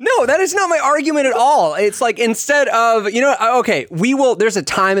argument. No, that is not my argument at all. It's like, instead of, okay, there's a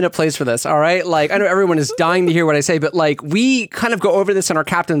time and a place for this, all right? Like, I know everyone is dying to hear what I say, but like, we kind of go over this in our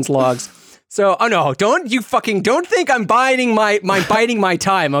captain's logs. So, don't think I'm biding my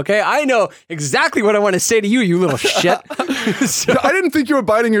time, okay? I know exactly what I want to say to you, you little shit. So, I didn't think you were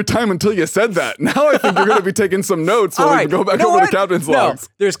biding your time until you said that. Now I think you're going to be taking some notes while we go back over the captain's logs.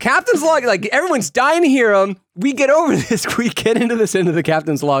 There's captain's log. Like, everyone's dying to hear them. We get over this. We get into the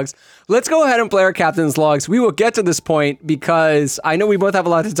captain's logs. Let's go ahead and play our captain's logs. We will get to this point because I know we both have a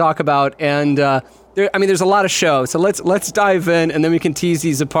lot to talk about, and there's a lot of show. So let's dive in, and then we can tease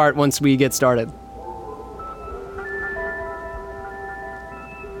these apart once we get started.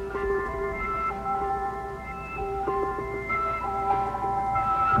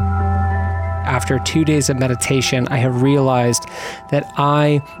 After 2 days of meditation, I have realized that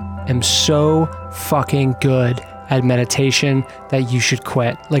I am so fucking good at meditation that you should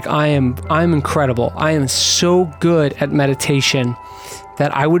quit. Like, I'm incredible. I am so good at meditation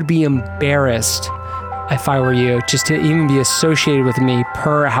that I would be embarrassed if I were you, just to even be associated with me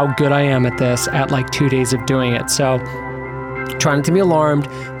per how good I am at this at like 2 days of doing it. So try not to be alarmed.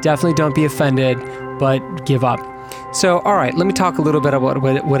 Definitely don't be offended, but give up. So, all right, let me talk a little bit about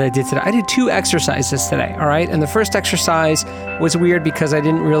what I did today. I did 2 exercises today, all right? And the first exercise was weird because I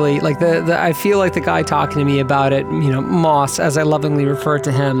didn't really, like, I feel like the guy talking to me about it, Moss, as I lovingly refer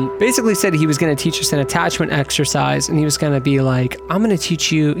to him, basically said he was going to teach us an attachment exercise, and he was going to be like, I'm going to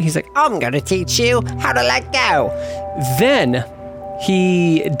teach you, he's like, I'm going to teach you how to let go. Then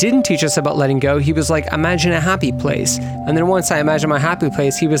he didn't teach us about letting go. He was like, imagine a happy place. And then once I imagined my happy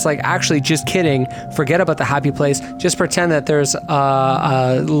place, he was like, actually, just kidding. Forget about the happy place. Just pretend that there's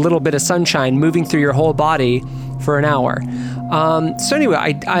a little bit of sunshine moving through your whole body for an hour. So anyway,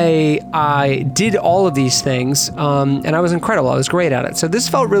 I did all of these things, and I was incredible. I was great at it. So this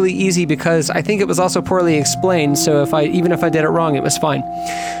felt really easy because I think it was also poorly explained. So even if I did it wrong, it was fine.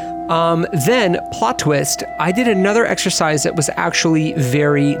 Then, plot twist, I did another exercise that was actually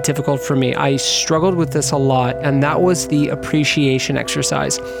very difficult for me. I struggled with this a lot, and that was the appreciation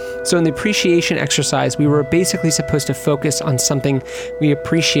exercise. So in the appreciation exercise, we were basically supposed to focus on something we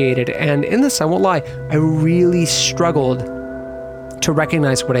appreciated. And in this, I won't lie, I really struggled to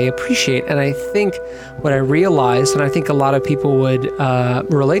recognize what I appreciate. And I think what I realized, and I think a lot of people would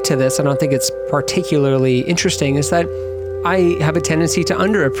relate to this, I don't think it's particularly interesting, is that I have a tendency to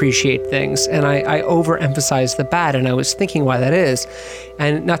underappreciate things, and I overemphasize the bad, and I was thinking why that is.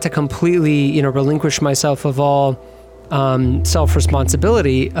 And not to completely, relinquish myself of all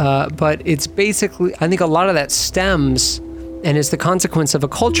self-responsibility, but it's basically, I think a lot of that stems and is the consequence of a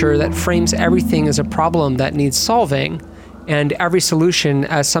culture that frames everything as a problem that needs solving, and every solution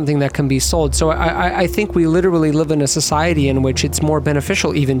as something that can be sold. So I think we literally live in a society in which it's more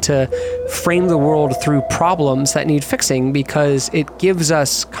beneficial even to frame the world through problems that need fixing, because it gives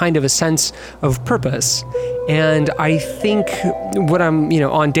us kind of a sense of purpose. And I think what I'm,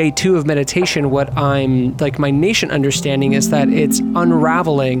 on day 2 of meditation, what I'm, like, my nascent understanding is that it's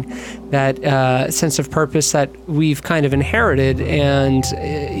unraveling that sense of purpose that we've kind of inherited, and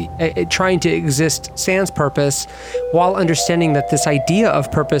trying to exist sans purpose, while understanding that this idea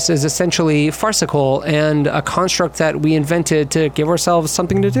of purpose is essentially farcical and a construct that we invented to give ourselves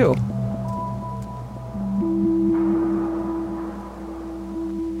something to do.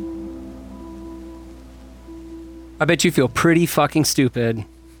 I bet you feel pretty fucking stupid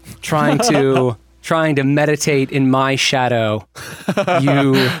trying to meditate in my shadow.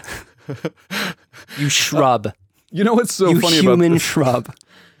 You shrub. You know what's so funny about this? You human shrub.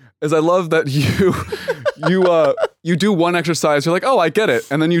 Is I love that you do one exercise, you're like, oh, I get it.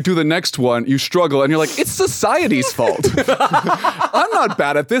 And then you do the next one, you struggle, and you're like, it's society's fault. I'm not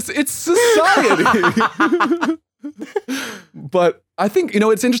bad at this, it's society. But I think,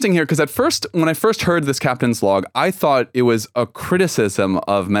 it's interesting here, because at first, when I first heard this captain's log, I thought it was a criticism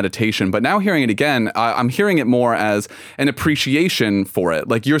of meditation. But now hearing it again, I'm hearing it more as an appreciation for it.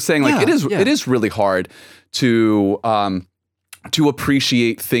 Like you're saying, like, it is really hard to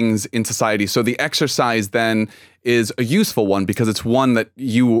appreciate things in society. So the exercise then is a useful one because it's one that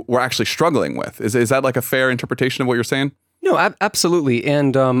you were actually struggling with. Is that like a fair interpretation of what you're saying? No, absolutely.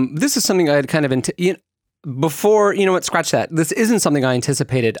 And this is something I had kind of before, you know what, scratch that. This isn't something I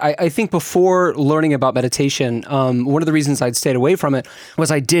anticipated. I think before learning about meditation, one of the reasons I'd stayed away from it was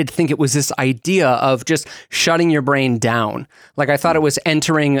I did think it was this idea of just shutting your brain down. Like I thought it was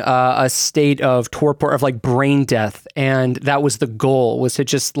entering a state of torpor, of like brain death. And that was the goal, was to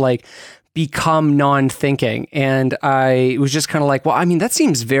just like become non-thinking. And I was just kind of like, well, I mean, that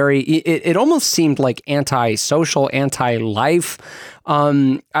seems it almost seemed like anti-social, anti-life.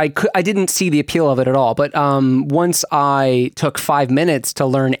 I didn't see the appeal of it at all. But once I took 5 minutes to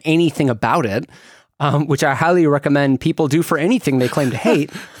learn anything about it, which I highly recommend people do for anything they claim to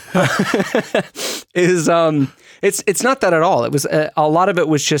hate, it's not that at all. It was a lot of it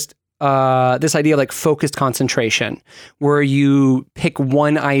was just this idea of like focused concentration, where you pick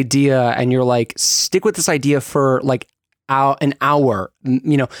one idea and you're like, stick with this idea for like an hour,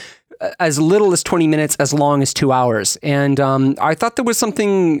 you know, as little as 20 minutes, as long as 2 hours. And I thought there was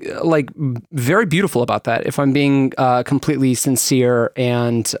something like very beautiful about that, if I'm being completely sincere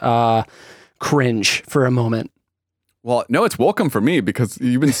and cringe for a moment. Well, no, it's welcome for me because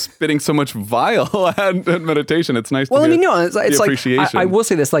you've been spitting so much vile at meditation. It's nice to I hear mean, no, it's like, appreciation. I will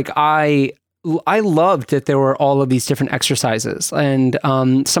say this, like I loved that there were all of these different exercises, and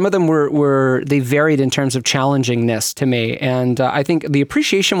some of them they varied in terms of challengingness to me. And I think the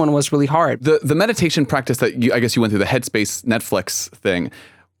appreciation one was really hard. The meditation practice that I guess you went through, the Headspace Netflix thing.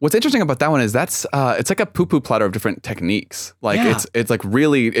 What's interesting about that one is that's it's like a poo-poo platter of different techniques. Like it's like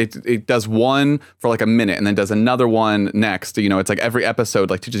really it does one for like a minute and then does another one next. You know, it's like every episode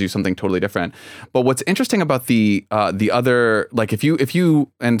like teaches you something totally different. But what's interesting about the other, like if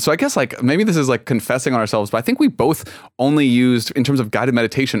you and so I guess like maybe this is like confessing on ourselves, but I think we both only used, in terms of guided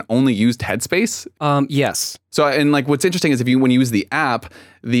meditation, only used Headspace. Yes. So, and like what's interesting is when you use the app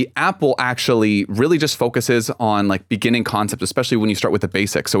will actually really just focuses on like beginning concepts, especially when you start with the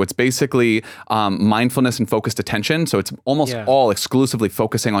basics. So it's basically mindfulness and focused attention. So it's almost all exclusively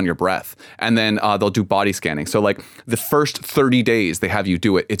focusing on your breath. And then they'll do body scanning. So like the first 30 days they have you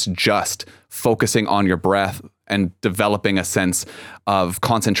do it, it's just focusing on your breath and developing a sense of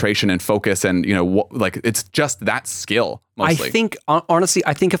concentration and focus. And, you know, like it's just that skill mostly. I think, honestly,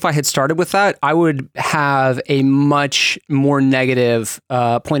 if I had started with that, I would have a much more negative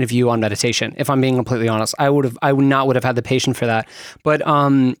point of view on meditation. If I'm being completely honest, I would not have had the patience for that. But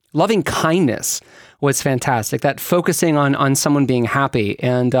loving kindness was fantastic. That focusing on someone being happy,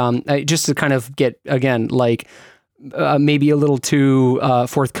 and just to kind of get, again, like maybe a little too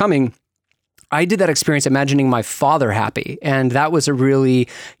forthcoming, I did that experience imagining my father happy. And that was a really,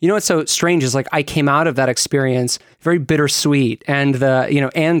 you know, what's so strange is like, I came out of that experience very bittersweet. And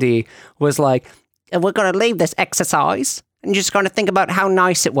Andy was like, we're going to leave this exercise and just going to think about how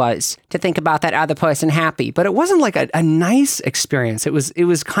nice it was to think about that other person happy. But it wasn't like a nice experience. It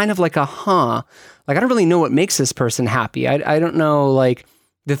was kind of like like, I don't really know what makes this person happy. I don't know, like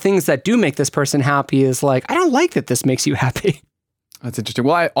the things that do make this person happy is like, I don't like that this makes you happy. That's interesting.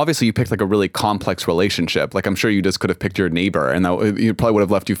 Well, obviously you picked like a really complex relationship. Like I'm sure you just could have picked your neighbor, and that you probably would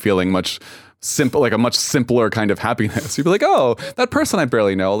have left you feeling much simple, like a much simpler kind of happiness. You'd be like, oh, that person I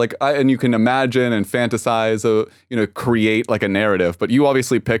barely know. Like, and you can imagine and fantasize, create like a narrative. But you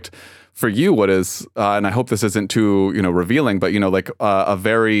obviously picked for you what is, and I hope this isn't too, revealing, but like a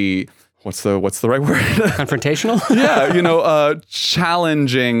very, what's the right word? Confrontational? Yeah,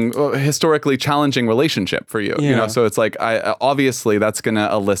 challenging, historically challenging relationship for you. Yeah. So it's like, obviously that's going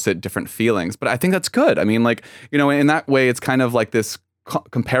to elicit different feelings, but I think that's good. I mean, like, in that way, it's kind of like this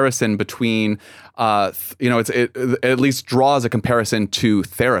comparison between, it at least draws a comparison to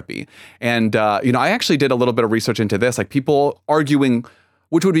therapy. And, I actually did a little bit of research into this, like people arguing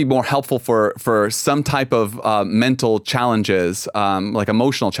which would be more helpful for some type of mental challenges, like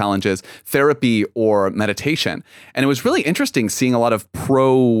emotional challenges, therapy or meditation. And it was really interesting seeing a lot of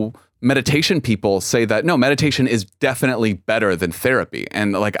pro-meditation people say that, no, meditation is definitely better than therapy.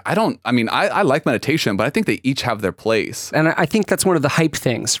 And like, I like meditation, but I think they each have their place. And I think that's one of the hype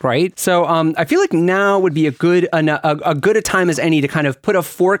things, right? So I feel like now would be a good a time as any to kind of put a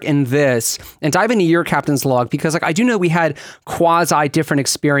fork in this and dive into your captain's log, because like I do know we had quasi different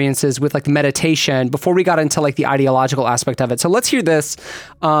experiences with like meditation before we got into like the ideological aspect of it. So let's hear this,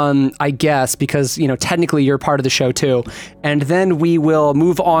 I guess, because technically you're part of the show too, and then we will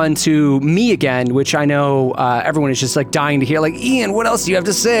move on to me again, which I know everyone is just like dying to hear. Like, Ian, what else do you have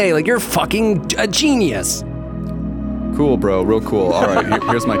to say? Like, you're fucking a genius. Cool, bro. Real cool. All right,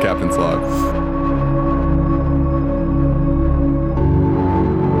 here's my captain's log.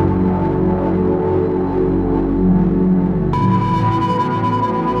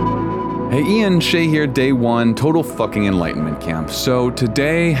 Hey Ian, Shay here, day one, total fucking enlightenment camp. So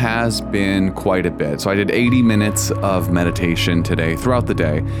today has been quite a bit. So I did 80 minutes of meditation today throughout the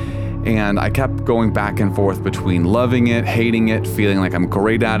day. And I kept going back and forth between loving it, hating it, feeling like I'm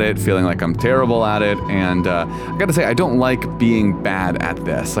great at it, feeling like I'm terrible at it. And I gotta say, I don't like being bad at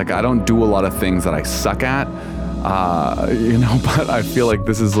this. Like, I don't do a lot of things that I suck at. But I feel like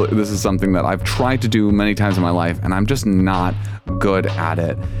this is something that I've tried to do many times in my life, and I'm just not good at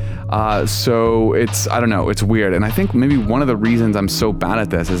it. So I don't know, it's weird. And I think maybe one of the reasons I'm so bad at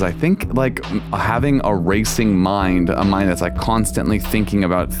this is I think like having a racing mind, a mind that's like constantly thinking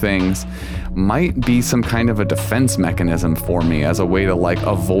about things, might be some kind of a defense mechanism for me as a way to like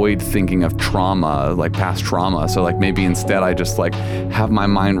avoid thinking of trauma, like past trauma. So like maybe instead I just like have my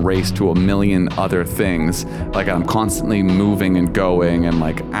mind race to a million other things. Like I'm constantly moving and going and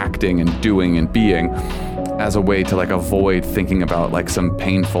like acting and doing and being as a way to like avoid thinking about like some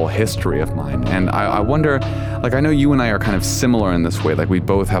painful history of mine. And I wonder, like I know you and I are kind of similar in this way. Like we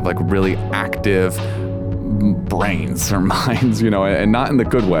both have like really active brains or minds, and not in the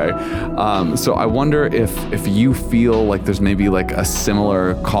good way. So I wonder if you feel like there's maybe like a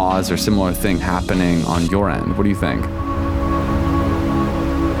similar cause or similar thing happening on your end. What do you think?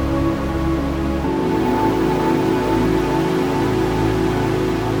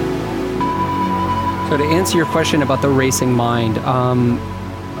 So to answer your question about the racing mind,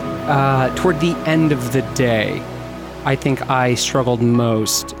 toward the end of the day, I think I struggled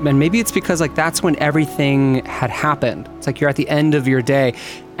most. And maybe it's because like that's when everything had happened. It's like you're at the end of your day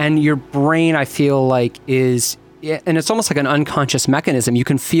and your brain, I feel like and it's almost like an unconscious mechanism. You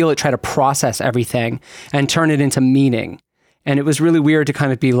can feel it try to process everything and turn it into meaning. And it was really weird to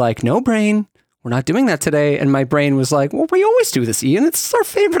kind of be like, no brain, we're not doing that today. And my brain was like, well, we always do this, Ian. It's our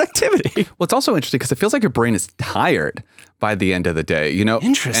favorite activity. Well, it's also interesting because it feels like your brain is tired by the end of the day,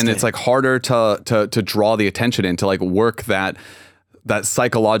 Interesting. And it's like harder to draw the attention in, to like work that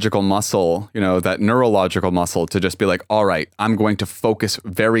psychological muscle, that neurological muscle, to just be like, all right, I'm going to focus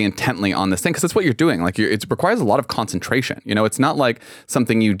very intently on this thing. Because that's what you're doing. Like it requires a lot of concentration. It's not like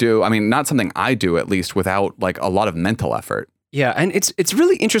something you do. I mean, not something I do, at least, without like a lot of mental effort. Yeah, and it's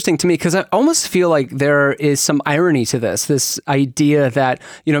really interesting to me because I almost feel like there is some irony to this idea that,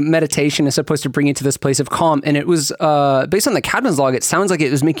 meditation is supposed to bring you to this place of calm. And it was, based on the Cadman's log, it sounds like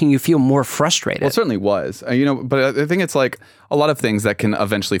it was making you feel more frustrated. Well, it certainly was, but I think it's like a lot of things that can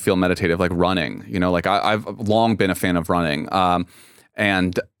eventually feel meditative, like running, like I've long been a fan of running.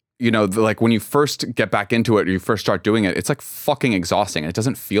 Like when you first get back into it or you first start doing it, it's like fucking exhausting. It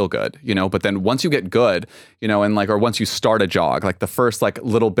doesn't feel good, but then once you get good, or once you start a jog, like the first like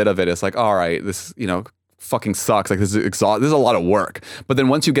little bit of it is like, all right, this, fucking sucks. Like this is a lot of work. But then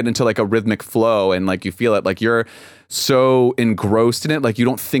once you get into like a rhythmic flow and like you feel it, like you're so engrossed in it, like you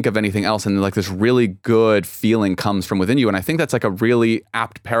don't think of anything else. And like this really good feeling comes from within you. And I think that's like a really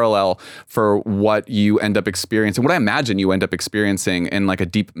apt parallel for what you end up experiencing, what I imagine you end up experiencing in like a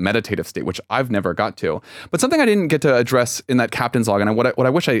deep meditative state, which I've never got to. But something I didn't get to address in that captain's log, and what I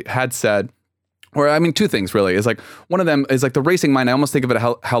wish I had said, or I mean, two things really, is like one of them is like the racing mind. I almost think of it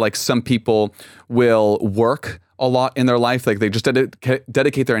how like some people will work a lot in their life. Like they just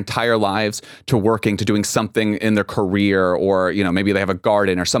dedicate their entire lives to working, to doing something in their career, or, maybe they have a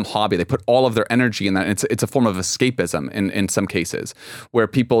garden or some hobby. They put all of their energy in that. It's a form of escapism in some cases, where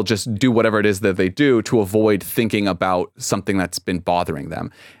people just do whatever it is that they do to avoid thinking about something that's been bothering them.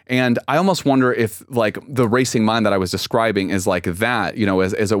 And I almost wonder if like the racing mind that I was describing is like that,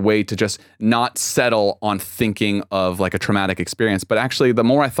 as a way to just not settle on thinking of like a traumatic experience. But actually, the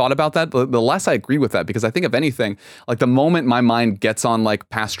more I thought about that, the less I agree with that, because I think if anything, like the moment my mind gets on like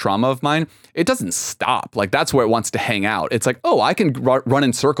past trauma of mine, it doesn't stop. Like that's where it wants to hang out. It's like, oh, I can run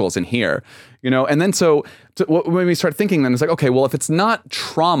in circles in here, and then so when we start thinking, then it's like, okay, well, if it's not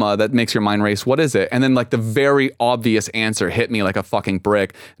trauma that makes your mind race, what is it? And then like the very obvious answer hit me like a fucking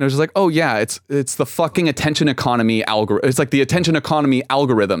brick. And I was just like, oh yeah, it's the fucking attention economy algorithm. It's like the attention economy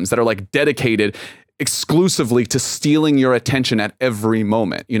algorithms that are like dedicated exclusively to stealing your attention at every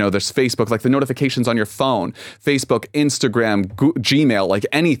moment. There's Facebook, like the notifications on your phone, Facebook, Instagram, Gmail, like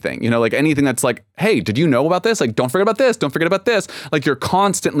anything, like anything that's like, hey, did you know about this? Like, don't forget about this. Don't forget about this. Like you're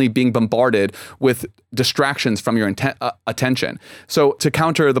constantly being bombarded with distractions from your attention. So to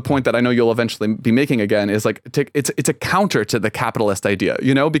counter the point that I know you'll eventually be making again is like, it's a counter to the capitalist idea,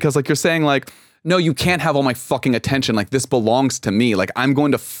 because like you're saying like, no, you can't have all my fucking attention. Like this belongs to me. Like I'm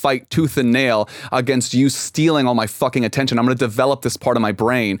going to fight tooth and nail against you stealing all my fucking attention. I'm going to develop this part of my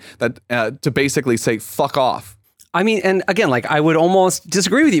brain that to basically say, fuck off. I mean, and again, like I would almost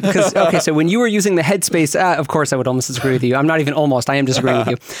disagree with you because, okay, so when you were using the Headspace app, of course I would almost disagree with you. I'm not even almost, I am disagreeing with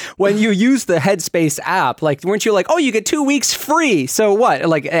you. When you use the Headspace app, like weren't you like, oh, you get 2 weeks free. So what?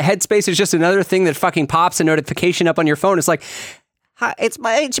 Like a Headspace is just another thing that fucking pops a notification up on your phone. It's like, hi, it's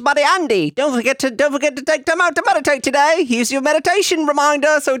my buddy Andy. Don't forget to take time out to meditate today. Here's your meditation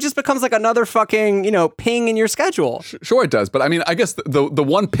reminder. So it just becomes like another fucking, ping in your schedule. Sure it does, but I mean, I guess the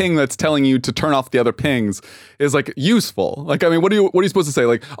one ping that's telling you to turn off the other pings is like useful. Like, I mean, what are you supposed to say?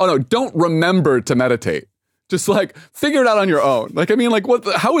 Like, oh no, don't remember to meditate. Just like figure it out on your own. Like, I mean, like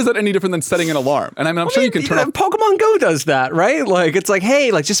how is that any different than setting an alarm? And I mean, I'm sure you can turn off. Pokemon Go does that, right? Like, it's like,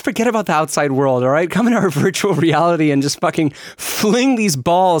 hey, like just forget about the outside world, all right? Come into our virtual reality and just fucking fling these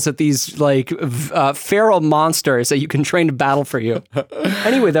balls at these like feral monsters that you can train to battle for you.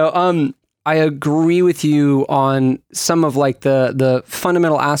 Anyway, though, I agree with you on some of like the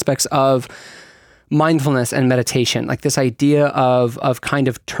fundamental aspects of mindfulness and meditation, like this idea of kind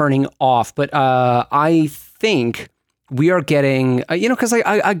of turning off. But I think we are getting, because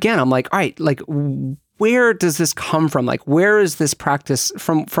I'm like, all right, like where does this come from? Like, where is this practice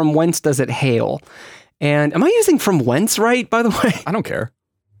from whence does it hail? And am I using from whence right, by the way? I don't care.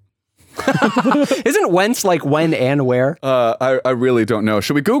 Isn't whence like when and where? I really don't know.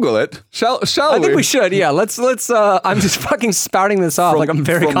 Should we Google it? Shall we? I think we should. Yeah. Let's. I'm just fucking spouting this off. Like I'm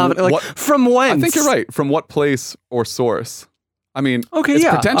very confident. Like from whence? I think you're right. From what place or source? I mean, okay, it's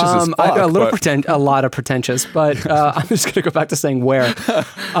yeah. pretentious as fuck, a lot of pretentious, but I'm just gonna go back to saying where.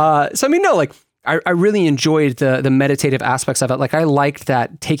 So I mean, no, like. I really enjoyed the meditative aspects of it. Like I liked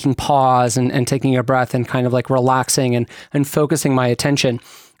that taking pause and taking a breath and kind of like relaxing and focusing my attention.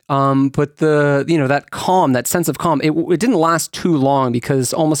 But that calm, that sense of calm, it didn't last too long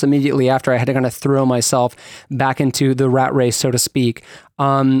because almost immediately after I had to kind of throw myself back into the rat race, so to speak.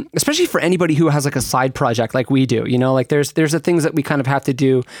 Especially for anybody who has like a side project like we do, like there's the things that we kind of have to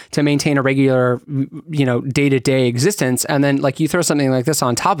do to maintain a regular, day-to-day existence. And then like you throw something like this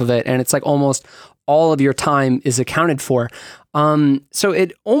on top of it and it's like almost all of your time is accounted for. So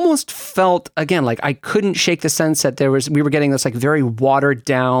it almost felt, again, like I couldn't shake the sense that we were getting this like very watered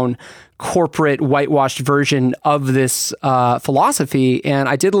down corporate whitewashed version of this philosophy. And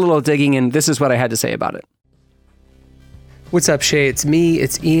I did a little digging and this is what I had to say about it. What's up, Shay? It's me,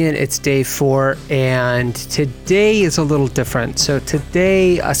 it's Ian, it's day 4, and today is a little different. So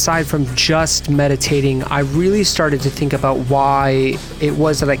today, aside from just meditating, I really started to think about why it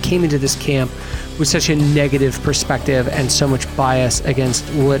was that I came into this camp with such a negative perspective and so much bias against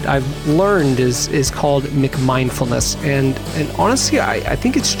what I've learned is called McMindfulness. And honestly, I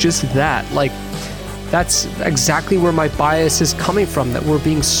think it's just that. Like, that's exactly where my bias is coming from, that we're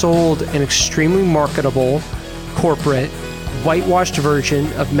being sold an extremely marketable, corporate, whitewashed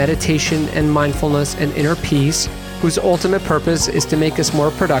version of meditation and mindfulness and inner peace, whose ultimate purpose is to make us more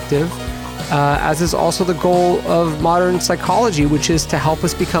productive, as is also the goal of modern psychology, which is to help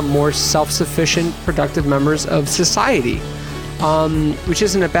us become more self-sufficient, productive members of society, which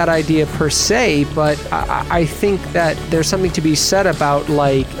isn't a bad idea per se, but I think that there's something to be said about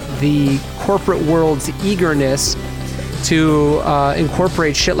like the corporate world's eagerness to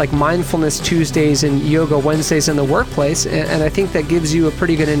incorporate shit like mindfulness Tuesdays and yoga Wednesdays in the workplace. And I think that gives you a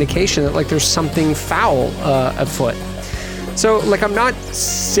pretty good indication that like there's something foul afoot. So like I'm not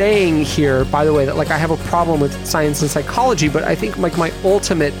saying here, by the way, that like I have a problem with science and psychology, but I think like my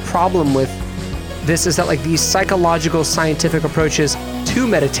ultimate problem with this is that like these psychological scientific approaches to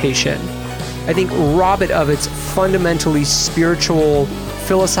meditation, I think rob it of its fundamentally spiritual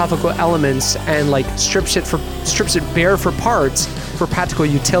philosophical elements and like strips it bare for parts for practical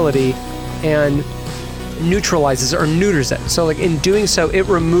utility and neutralizes or neuters it. So like in doing so, it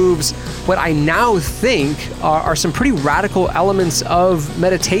removes what I now think are some pretty radical elements of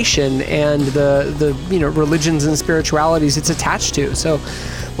meditation and the religions and spiritualities it's attached to. So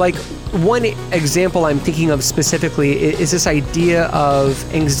like one example I'm thinking of specifically is this idea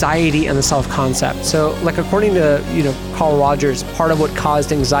of anxiety and the self-concept. So like according to, Carl Rogers, part of what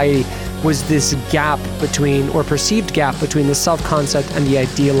caused anxiety was this gap between, or perceived gap between the self-concept and the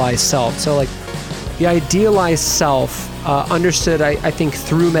idealized self. So like the idealized self, understood, I think,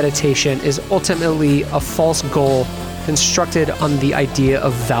 through meditation is ultimately a false goal constructed on the idea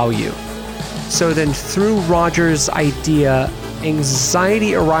of value. So then through Rogers' idea,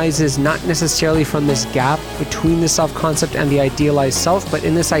 anxiety arises not necessarily from this gap between the self-concept and the idealized self, but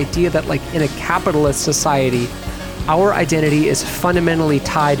in this idea that like in a capitalist society, our identity is fundamentally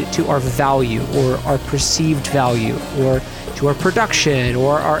tied to our value or our perceived value or to our production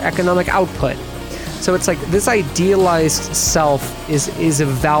or our economic output. So it's like this idealized self is a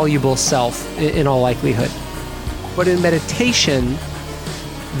valuable self in all likelihood. But in meditation,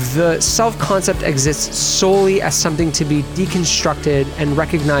 the self-concept exists solely as something to be deconstructed and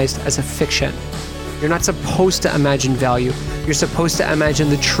recognized as a fiction. You're not supposed to imagine value. You're supposed to imagine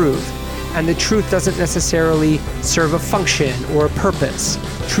the truth. And the truth doesn't necessarily serve a function or a purpose.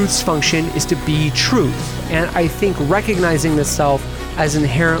 Truth's function is to be truth. And I think recognizing the self as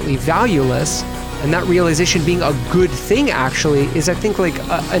inherently valueless, and that realization being a good thing actually, is I think like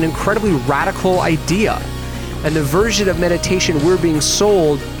an incredibly radical idea. And the version of meditation we're being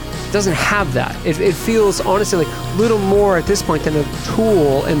sold doesn't have that. It feels honestly like little more at this point than a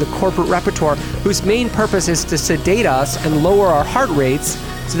tool in the corporate repertoire whose main purpose is to sedate us and lower our heart rates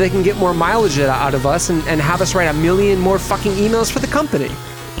so they can get more mileage out of us and have us write 1 million more fucking emails for the company.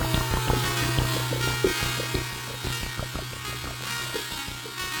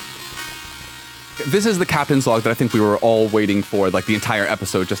 This is the captain's log that I think we were all waiting for, like the entire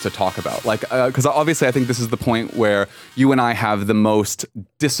episode just to talk about. Like, because obviously I think this is the point where you and I have the most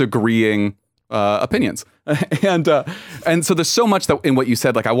disagreeing opinions. And so there's so much that in what you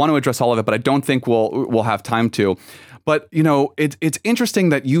said, like I want to address all of it, but I don't think we'll have time to. But, you know, it's interesting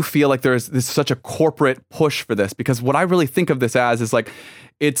that you feel like there's such a corporate push for this, because what I really think of this as is like,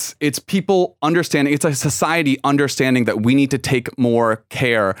 it's people understanding, it's a society understanding that we need to take more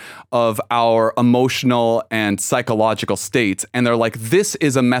care of our emotional and psychological states. And they're like, this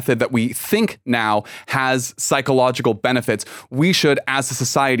is a method that we think now has psychological benefits. We should, as a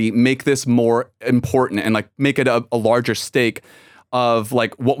society, make this more important and like make it a larger stake of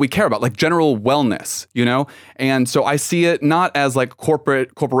like what we care about, like general wellness, you know? And so I see it not as like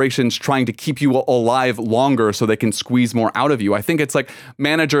corporations trying to keep you alive longer so they can squeeze more out of you. I think it's like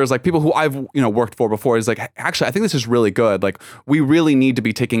managers, like people who I've, you know, worked for before is like, actually, I think this is really good. Like we really need to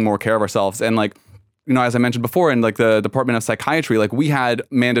be taking more care of ourselves. And like, you know, as I mentioned before, in like the Department of Psychiatry, like we had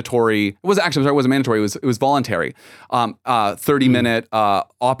mandatory, it wasn't mandatory, it was voluntary, 30-minute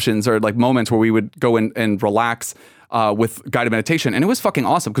options or like moments where we would go in and relax with guided meditation. And it was fucking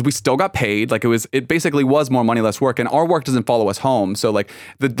awesome because we still got paid. Like it basically was more money, less work. And our work doesn't follow us home. So like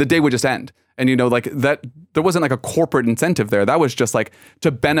the day would just end. And, you know, like that, there wasn't like a corporate incentive there. That was just like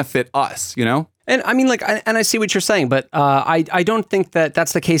to benefit us, you know? And I mean, like, and I see what you're saying, but I don't think that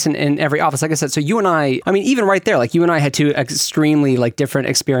that's the case in every office. Like I said, so you and I mean, even right there, like you and I had two extremely like different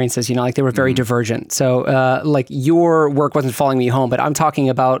experiences, you know, like they were very divergent. So like your work wasn't following me home, but I'm talking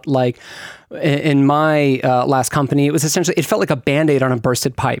about like, in my last company, it was essentially, it felt like a Band-Aid on a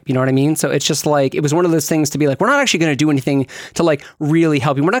bursted pipe. You know what I mean? So it's just like, it was one of those things to be like, we're not actually going to do anything to like really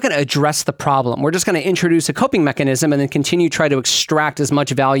help you. We're not going to address the problem. We're just going to introduce a coping mechanism and then continue to try to extract as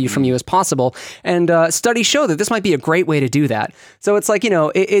much value from you as possible. And studies show that this might be a great way to do that. So it's like, you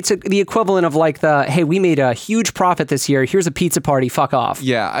know, it's the equivalent of like hey, we made a huge profit this year. Here's a pizza party. Fuck off.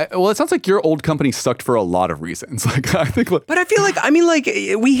 Yeah. Well, it sounds like your old company sucked for a lot of reasons. Like, I think. But I feel like, I mean, like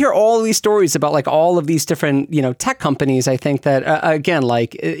we hear all these stories about like all of these different, you know, tech companies. I think that again,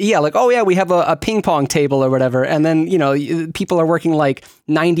 like, yeah, like, oh yeah, we have a ping pong table or whatever. And then, you know, people are working like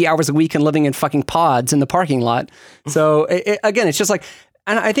 90 hours a week and living in fucking pods in the parking lot. So again, it's just like,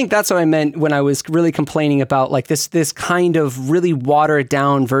 and I think that's what I meant when I was really complaining about like this kind of really watered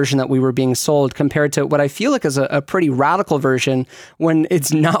down version that we were being sold compared to what I feel like is a pretty radical version when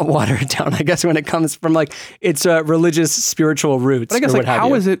it's not watered down, I guess, when it comes from like its religious, spiritual roots. But I guess like,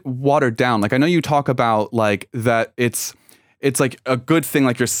 how is it watered down? Like, I know you talk about like that it's like a good thing,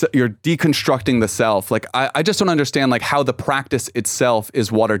 like you're deconstructing the self. Like I just don't understand like how the practice itself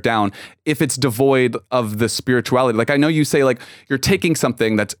is watered down if it's devoid of the spirituality. Like I know you say like you're taking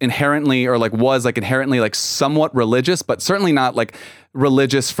something that's inherently or like was like inherently like somewhat religious, but certainly not like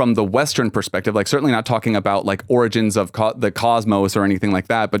religious from the Western perspective. Like certainly not talking about like origins of the cosmos or anything like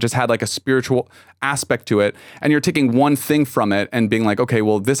that, but just had like a spiritual aspect to it. And you're taking one thing from it and being like, okay,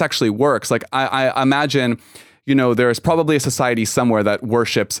 well, this actually works. Like I imagine, you know, there's probably a society somewhere that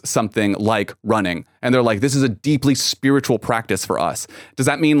worships something like running. And they're like, this is a deeply spiritual practice for us. Does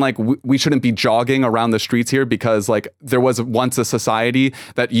that mean like we shouldn't be jogging around the streets here because like there was once a society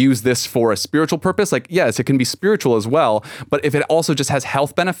that used this for a spiritual purpose? Like, yes, it can be spiritual as well. But if it also just has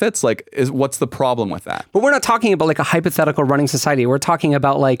health benefits, like what's the problem with that? But we're not talking about like a hypothetical running society. We're talking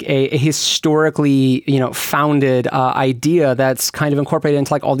about like a historically, you know, founded idea that's kind of incorporated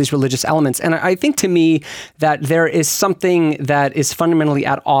into like all these religious elements. And I think to me that there is something that is fundamentally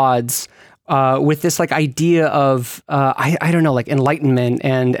at odds with this like idea of I don't know, like enlightenment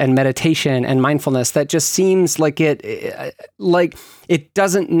and meditation and mindfulness that just seems like it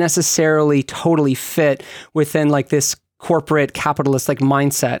doesn't necessarily totally fit within like this corporate capitalist like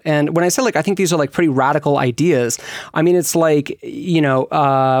mindset. And when I say like, I think these are like pretty radical ideas, I mean, it's like,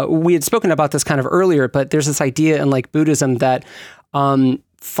 we had spoken about this kind of earlier, but there's this idea in like Buddhism that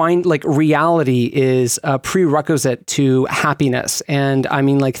find like reality is a prerequisite to happiness. And I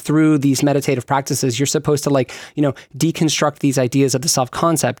mean, like through these meditative practices, you're supposed to like, deconstruct these ideas of the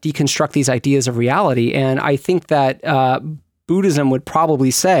self-concept, deconstruct these ideas of reality. And I think that, Buddhism would probably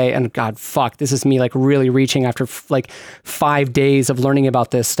say, and God, fuck, this is me like really reaching after like 5 days of learning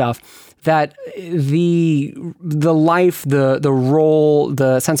about this stuff, that the life, the role,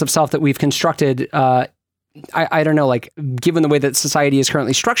 the sense of self that we've constructed, I don't know, like given the way that society is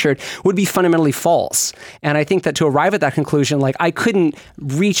currently structured, would be fundamentally false. And I think that to arrive at that conclusion, like I couldn't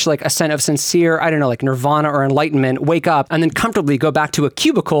reach like a sense of sincere, I don't know, like nirvana or enlightenment, wake up and then comfortably go back to a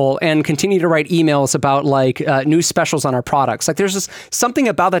cubicle and continue to write emails about like new specials on our products. Like there's just something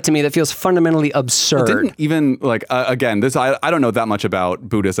about that to me that feels fundamentally absurd. It didn't even like, again, this, I don't know that much about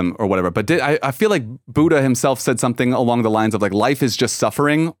Buddhism or whatever, but I feel like Buddha himself said something along the lines of like, life is just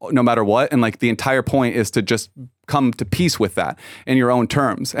suffering no matter what. And like the entire point is to just come to peace with that in your own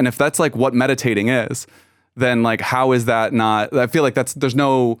terms. And if that's like what meditating is, then like how is that not, I feel like there's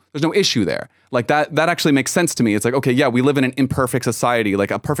no issue there. Like that actually makes sense to me. It's like, okay, yeah, we live in an imperfect society.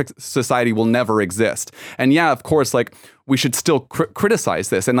 Like a perfect society will never exist. And yeah, of course, like we should still criticize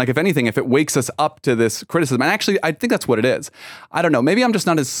this. And like, if anything, if it wakes us up to this criticism, and actually I think that's what it is. I don't know. Maybe I'm just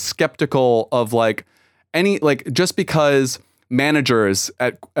not as skeptical of like just because managers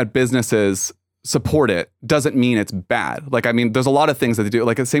at businesses support it doesn't mean it's bad. Like, I mean, there's a lot of things that they do.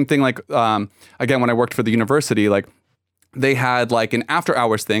 Like the same thing, like, again, when I worked for the university, like they had like an after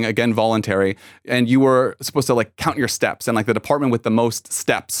hours thing, again, voluntary, and you were supposed to like count your steps, and like the department with the most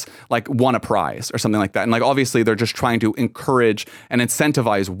steps, like won a prize or something like that. And like, obviously they're just trying to encourage and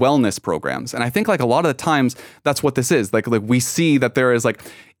incentivize wellness programs. And I think like a lot of the times that's what this is. Like we see that there is like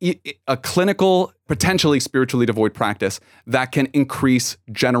a clinical, potentially spiritually devoid practice that can increase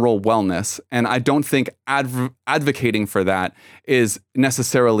general wellness. And I don't think advocating for that is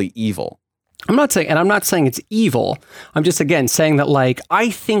necessarily evil. I'm not saying it's evil. I'm just, again, saying that like,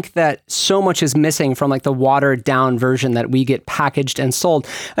 I think that so much is missing from like the watered down version that we get packaged and sold.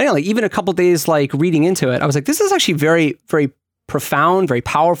 I know, like even a couple days, like reading into it, I was like, this is actually very, very profound, very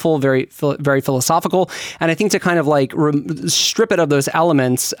powerful, very philosophical. And I think to kind of like strip it of those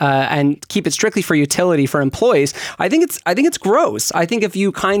elements and keep it strictly for utility for employees, I think it's gross. I think if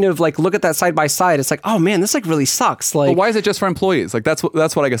you kind of like look at that side by side, it's like, oh man, this like really sucks. Like, but why is it just for employees? Like that's what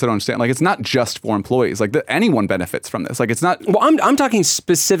I guess I don't understand. Like it's not just for employees. Like anyone benefits from this. Like it's not. Well, I'm talking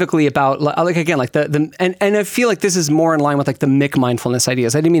specifically about like again like the and I feel like this is more in line with like the Mick mindfulness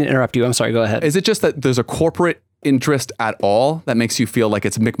ideas. I didn't mean to interrupt you. I'm sorry. Go ahead. Is it just that there's a corporate interest at all that makes you feel like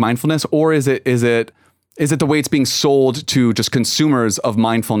it's Mick mindfulness, or is it the way it's being sold to just consumers of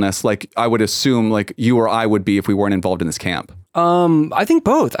mindfulness, like I would assume like you or I would be if we weren't involved in this camp? I think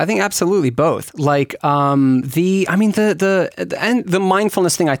both. I think absolutely both. Like, the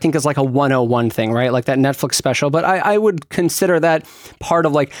mindfulness thing I think is like a 101 thing, right? Like that Netflix special, but I would consider that part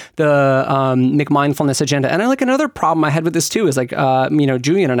of like the, Mick mindfulness agenda. And like another problem I had with this too is like,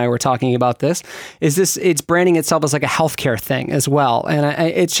 Julian and I were talking about this, it's branding itself as like a healthcare thing as well. And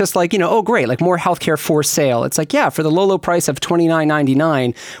it's just like, oh great, like more healthcare for sale. It's like, yeah, for the low price of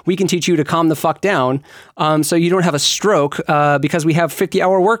 $29.99, we can teach you to calm the fuck down. So you don't have a stroke, because we have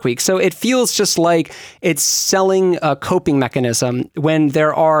 50-hour work weeks. So it feels just like it's selling a coping mechanism when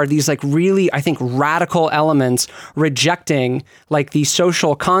there are these like really, I think, radical elements rejecting like these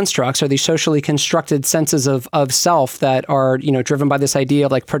social constructs or these socially constructed senses of self that are, driven by this idea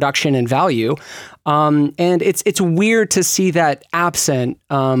of like production and value. And it's weird to see that absent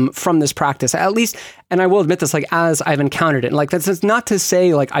from this practice, at least. And I will admit this, like as I've encountered it, like that's not to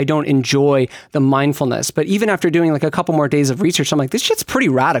say like I don't enjoy the mindfulness, but even after doing like a couple more days of research, I'm like, this shit's pretty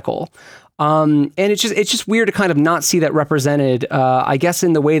radical. And it's just weird to kind of not see that represented, I guess,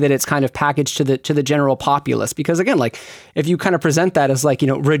 in the way that it's kind of packaged to the general populace. Because again, like if you kind of present that as like,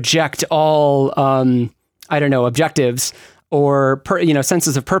 reject all, objectives or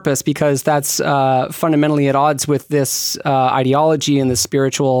senses of purpose, because that's fundamentally at odds with this ideology and the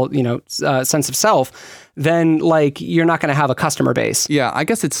spiritual sense of self, then like you're not going to have a customer base. Yeah, I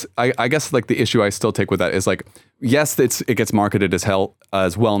guess I guess like the issue I still take with that is like, yes, it gets marketed as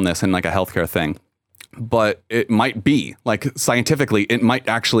wellness and like a healthcare thing, but it might be like scientifically it might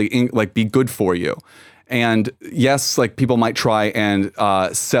actually like be good for you. And yes, like people might try and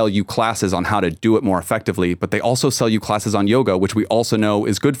sell you classes on how to do it more effectively, but they also sell you classes on yoga, which we also know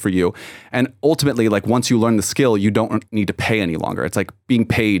is good for you. And ultimately, like once you learn the skill, you don't need to pay any longer. It's like being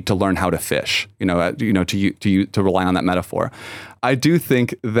paid to learn how to fish, to rely on that metaphor. I do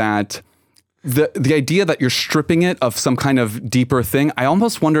think that the idea that you're stripping it of some kind of deeper thing, I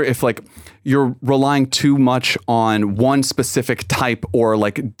almost wonder if like you're relying too much on one specific type or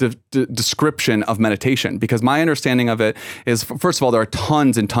like description of meditation. Because my understanding of it is, first of all, there are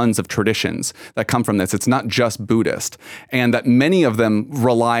tons and tons of traditions that come from this. It's not just Buddhist, and that many of them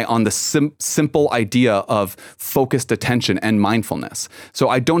rely on the simple idea of focused attention and mindfulness. So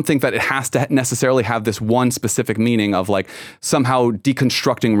I don't think that it has to necessarily have this one specific meaning of like somehow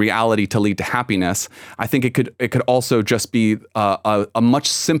deconstructing reality to lead to happiness. I think it could also just be a much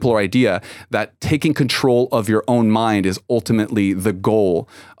simpler idea that taking control of your own mind is ultimately the goal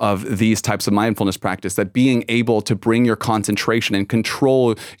of these types of mindfulness practice, that being able to bring your concentration and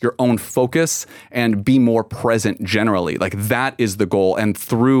control your own focus and be more present generally, like that is the goal. And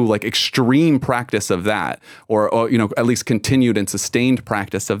through like extreme practice of that, or at least continued and sustained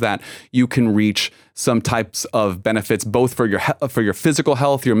practice of that, you can reach some types of benefits, both for your physical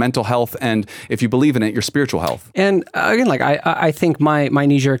health, your mental health, and if you believe in it, your spiritual health. And again, like I think my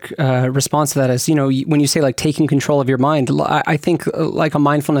knee-jerk response to that is, when you say like taking control of your mind, I think like a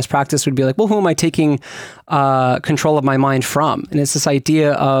mindfulness practice would be like, well, who am I taking control of my mind from? And it's this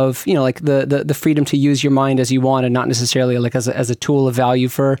idea of, like the freedom to use your mind as you want, and not necessarily like as a tool of value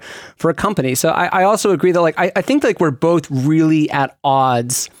for a company. So I also agree that like I think like we're both really at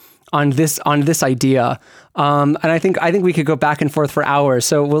odds on this idea. And I think we could go back and forth for hours.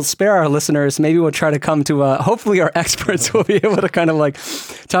 So we'll spare our listeners. Maybe we'll try to come to hopefully our experts will be able to kind of like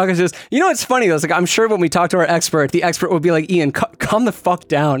talk us just, it's funny though. It's like, I'm sure when we talk to our expert, the expert will be like, Ian, calm the fuck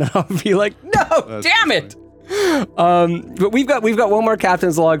down. And I'll be like, no, damn it. But we've got one more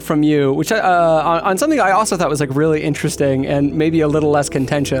captain's log from you, which on something I also thought was like really interesting and maybe a little less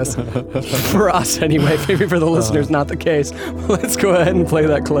contentious for us anyway. Maybe for the listeners, not the case. Let's go ahead and play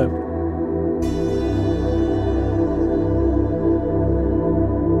that clip.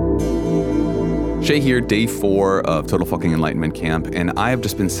 Shay here, day 4 of Total Fucking Enlightenment Camp, and I have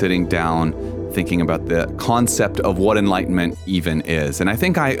just been sitting down thinking about the concept of what enlightenment even is. And I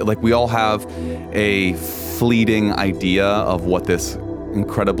think we all have a fleeting idea of what this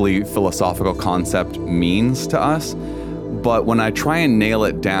incredibly philosophical concept means to us. But when I try and nail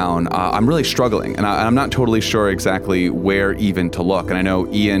it down, I'm really struggling, and I'm not totally sure exactly where even to look. And I know,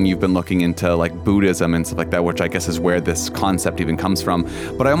 Ian, you've been looking into like Buddhism and stuff like that, which I guess is where this concept even comes from.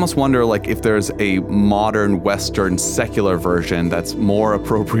 But I almost wonder like if there's a modern Western secular version that's more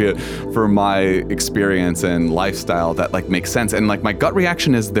appropriate for my experience and lifestyle that like makes sense. And like my gut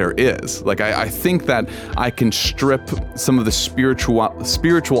reaction is there is. Like I think that I can strip some of the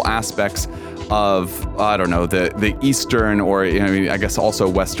spiritual aspects of, I don't know, the Eastern or I guess also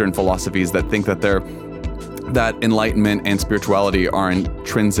Western philosophies that think that that enlightenment and spirituality are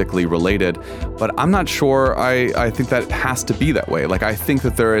intrinsically related. But I'm not sure I think that it has to be that way. Like I think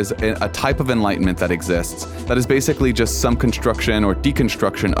that there is a type of enlightenment that exists that is basically just some construction or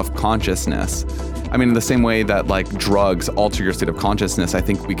deconstruction of consciousness. I mean, in the same way that like drugs alter your state of consciousness, I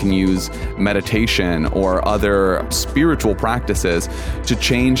think we can use meditation or other spiritual practices to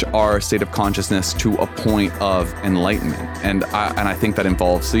change our state of consciousness to a point of enlightenment. And I think that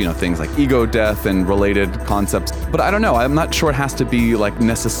involves, things like ego death and related concepts. But I don't know. I'm not sure it has to be like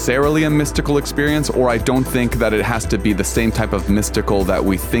necessarily a mystical experience, or I don't think that it has to be the same type of mystical that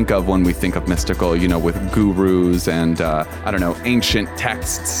we think of when we think of mystical, with gurus and, ancient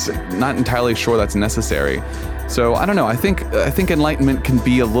texts. Not entirely sure that's necessary. So I don't know. I think enlightenment can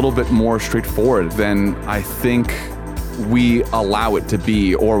be a little bit more straightforward than I think we allow it to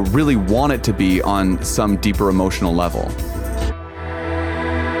be, or really want it to be on some deeper emotional level.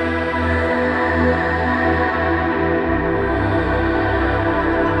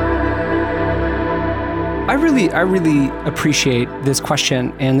 I really appreciate this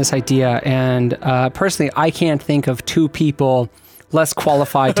question and this idea. And personally, I can't think of two people less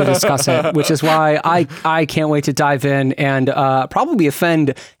qualified to discuss it, which is why I can't wait to dive in and probably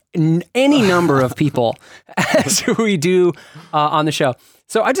offend any number of people as we do on the show.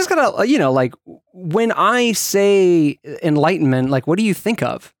 So I just gotta, when I say enlightenment, like, what do you think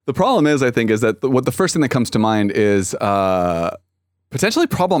of? The problem is, I think, is that the first thing that comes to mind is potentially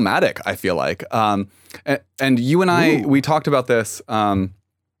problematic, I feel like. And you and I, we talked about this.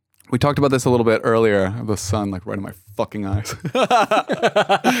 We talked about this a little bit earlier. I have the sun like right in my fucking eyes.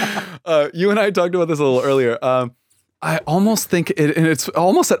 You and I talked about this a little earlier. I almost think and it's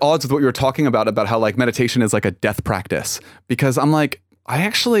almost at odds with what you were talking about how like meditation is like a death practice, because I'm like, I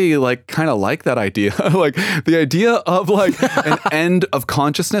actually like kind of like that idea. Like the idea of like an end of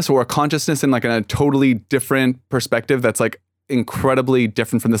consciousness, or a consciousness in like a totally different perspective that's like incredibly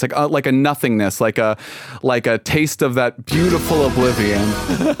different from this, like a nothingness, like a taste of that beautiful oblivion.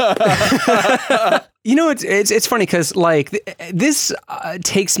 You know, it's funny because like this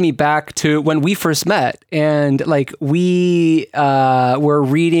takes me back to when we first met, and like we were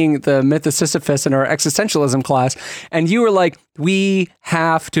reading the Myth of Sisyphus in our existentialism class, and you were like, we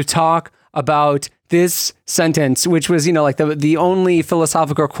have to talk about this sentence, which was, you know, like the only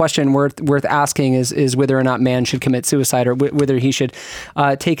philosophical question worth asking is whether or not man should commit suicide, or whether he should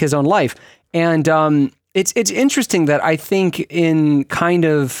take his own life. And it's interesting that I think in kind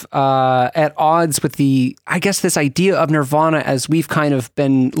of at odds with I guess this idea of nirvana as we've kind of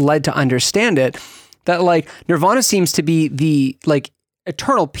been led to understand it, that like nirvana seems to be the like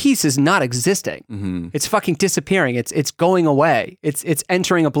eternal peace is not existing. Mm-hmm. It's fucking disappearing. It's going away. It's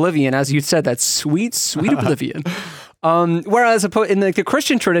entering oblivion, as you said, that sweet oblivion. Whereas in like the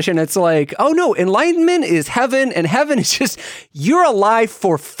Christian tradition, it's like, oh no, enlightenment is heaven, and heaven is just, you're alive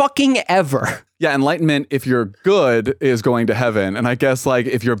for fucking ever. Yeah, enlightenment, if you're good, is going to heaven. And I guess like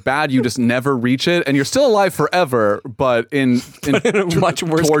if you're bad, you just never reach it, and you're still alive forever, but in a much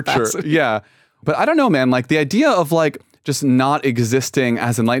worse torture. capacity. Yeah. But I don't know, man, like the idea of like just not existing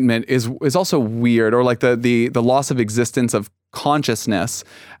as enlightenment is also weird, or like the loss of existence of consciousness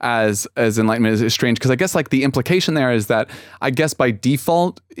as enlightenment is strange, because I guess like the implication there is that I guess by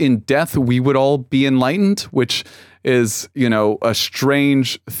default in death we would all be enlightened, which is, you know, a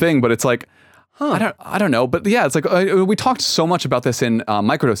strange thing, but it's like, I don't know, but yeah, it's like we talked so much about this in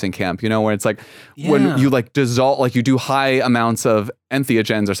microdosing camp, you know, where it's like when you like dissolve, like you do high amounts of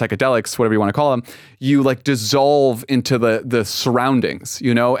entheogens or psychedelics, whatever you want to call them, you like dissolve into the surroundings,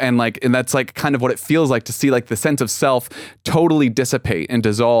 you know, and that's like kind of what it feels like to see like the sense of self totally dissipate and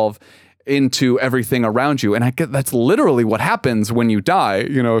dissolve into everything around you. And I get that's literally what happens when you die,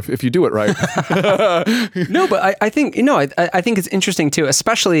 you know, if you do it right. No, but I think, you know, I think it's interesting too,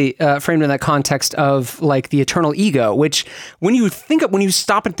 especially framed in that context of like the eternal ego, which when you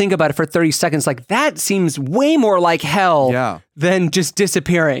stop and think about it for 30 seconds, like that seems way more like hell than just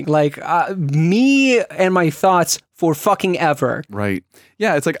disappearing. Like me and my thoughts for fucking ever. Right.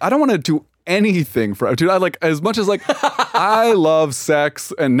 Yeah. It's like, I don't want to do anything for, dude. I like, as much as like I love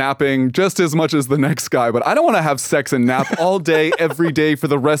sex and napping just as much as the next guy, but I don't want to have sex and nap all day every day for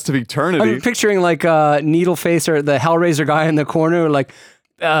the rest of eternity. I'm picturing like Needleface or the Hellraiser guy in the corner, like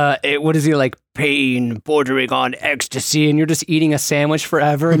what is he, like pain bordering on ecstasy, and you're just eating a sandwich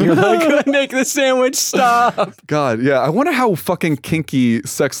forever, and you're like, make the sandwich stop. God, yeah. I wonder how fucking kinky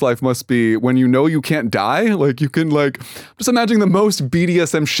sex life must be when you know you can't die. Like you can like, just imagining the most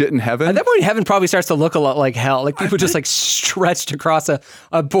BDSM shit in heaven. At that point, heaven probably starts to look a lot like hell. Like people just like stretched across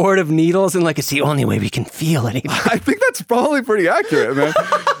a board of needles, and like it's the only way we can feel anything. I think that's probably pretty accurate, man.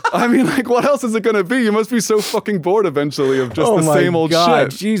 I mean, like, what else is it going to be? You must be so fucking bored eventually of just the same old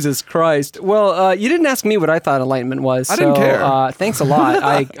shit. Jesus Christ. Well, you didn't ask me what I thought enlightenment was. I didn't care. Thanks a lot.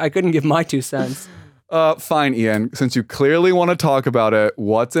 I couldn't give my 2 cents. Fine, Ian. Since you clearly want to talk about it,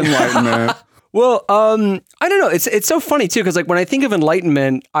 what's enlightenment? Well, I don't know. It's so funny too, because like when I think of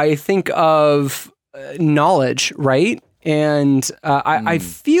enlightenment, I think of knowledge, right? And I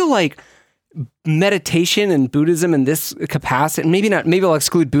feel like meditation and Buddhism in this capacity, and maybe I'll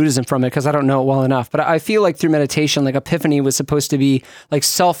exclude Buddhism from it because I don't know it well enough, but I feel like through meditation, like epiphany was supposed to be like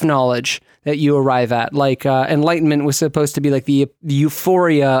self-knowledge that you arrive at. Like enlightenment was supposed to be like the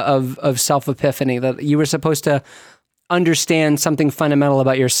euphoria of self-epiphany, that you were supposed to understand something fundamental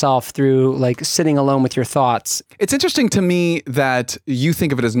about yourself through like sitting alone with your thoughts. It's interesting to me that you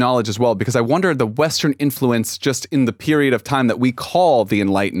think of it as knowledge as well, because I wonder the Western influence just in the period of time that we call the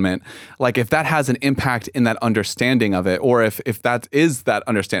Enlightenment, like if that has an impact in that understanding of it, or if that is that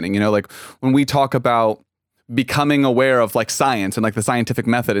understanding, you know, like when we talk about becoming aware of like science and like the scientific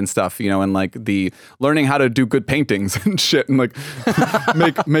method and stuff, you know, and like the learning how to do good paintings and shit, and like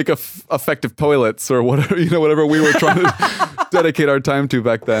make effective toilets or whatever, you know, whatever we were trying to dedicate our time to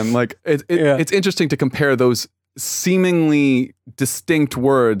back then. Like it's interesting to compare those seemingly distinct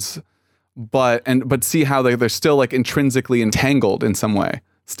words, but see how they're still like intrinsically entangled in some way.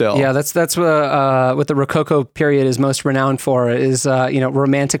 Still. Yeah, that's what the Rococo period is most renowned for, is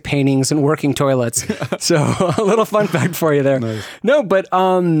romantic paintings and working toilets. So a little fun fact for you there. Nice. No, but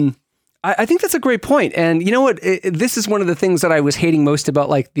I think that's a great point. And you know what? This is one of the things that I was hating most about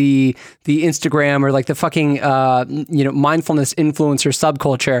like the Instagram or like the fucking, mindfulness influencer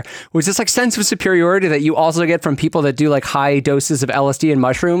subculture, was this like sense of superiority that you also get from people that do like high doses of LSD and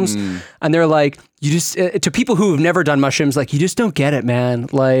mushrooms. And they're like, you just, to people who have never done mushrooms, like, you just don't get it, man.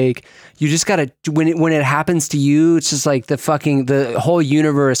 Like, you just gotta, when it happens to you, it's just like the whole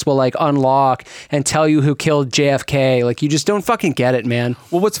universe will like unlock and tell you who killed JFK. Like, you just don't fucking get it, man.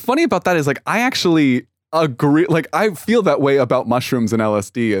 Well, what's funny about that is like, I actually agree. Like, I feel that way about mushrooms and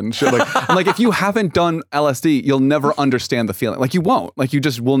LSD and shit. Like, like if you haven't done LSD, you'll never understand the feeling. Like, you won't. Like, you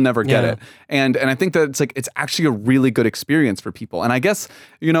just will never get it. And I think that it's actually a really good experience for people. And I guess,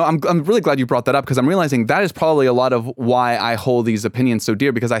 I'm really glad you brought that up, because I'm realizing that is probably a lot of why I hold these opinions so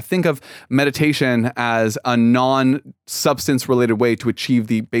dear, because I think of meditation as a non-substance related way to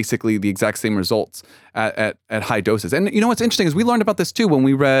achieve basically the exact same results at high doses. And what's interesting is we learned about this too when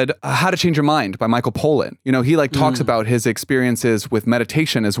we read How to Change Your Mind by Michael Pollan. He like talks about his experiences with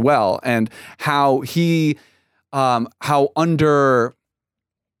meditation as well, and how he how under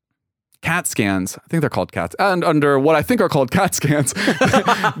CAT scans, I think they're called CATs, and under what I think are called CAT scans,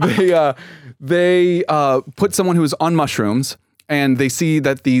 they put someone who is on mushrooms, and they see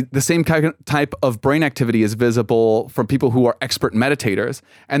that the same type of brain activity is visible from people who are expert meditators,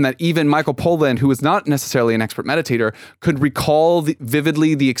 and that even Michael Pollan, who is not necessarily an expert meditator, could recall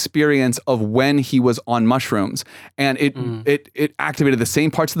vividly the experience of when he was on mushrooms, and it activated the same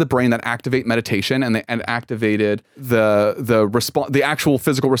parts of the brain that activate meditation, and activated the actual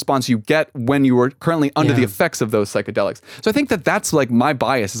physical response you get when you were currently under the effects of those psychedelics. So I think that's like my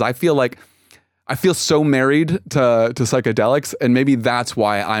bias, is I feel so married to psychedelics, and maybe that's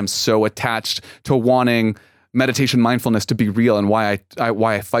why I'm so attached to wanting meditation mindfulness to be real, and why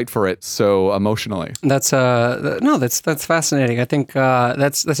I fight for it so emotionally. That's that's fascinating. I think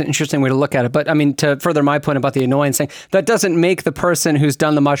that's an interesting way to look at it. But I mean, to further my point about the annoyance thing, that doesn't make the person who's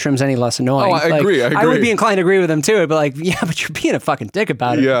done the mushrooms any less annoying. Oh, I agree. I would be inclined to agree with them too, but like, yeah, but you're being a fucking dick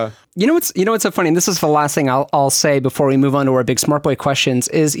about it. Yeah. You know what's so funny, and this is the last thing I'll say before we move on to our big Smart Boy questions,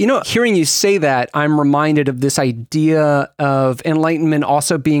 is, hearing you say that, I'm reminded of this idea of enlightenment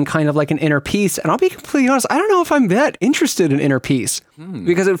also being kind of like an inner peace. And I'll be completely honest, I don't know if I'm that interested in inner peace,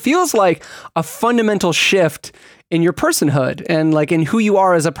 because it feels like a fundamental shift in your personhood and like in who you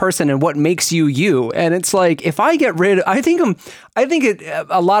are as a person and what makes you you. And it's like, if I get rid of,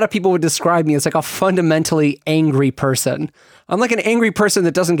 a lot of people would describe me as like a fundamentally angry person. I'm like an angry person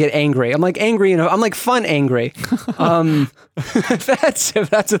that doesn't get angry. I'm like angry, I'm like fun angry. If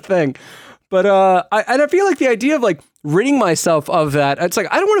that's a thing. But I feel like the idea of like ridding myself of that, it's like,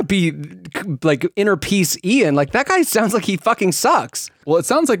 I don't want to be like inner peace Ian. Like, that guy sounds like he fucking sucks. Well, it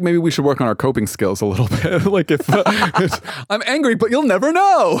sounds like maybe we should work on our coping skills a little bit. Like, if I'm angry, but you'll never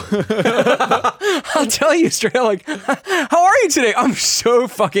know. I'll tell you straight up, like, how are you today? I'm so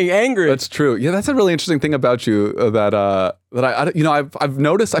fucking angry. That's true. Yeah, that's a really interesting thing about you that I've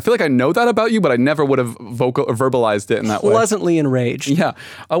noticed. I feel like I know that about you, but I never would have verbalized it in that way. Pleasantly enraged. Yeah,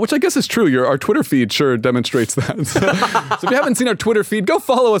 which I guess is true. Our Twitter feed sure demonstrates that. So if you haven't seen our Twitter feed, go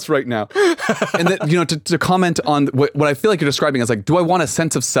follow us right now. And then, to comment on what I feel like you're describing as like, do I want a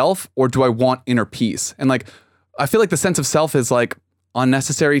sense of self or do I want inner peace? And like, I feel like the sense of self is like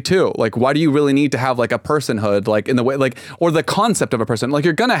unnecessary too. Like, why do you really need to have like a personhood, like in the way, like, or the concept of a person? Like,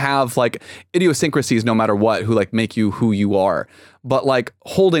 you're gonna have like idiosyncrasies no matter what, who like make you who you are. But like,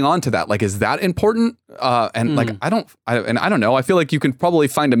 holding on to that, like, is that important? Like, I don't know. I feel like you can probably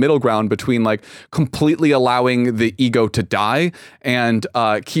find a middle ground between like completely allowing the ego to die and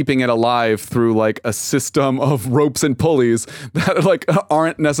keeping it alive through like a system of ropes and pulleys that like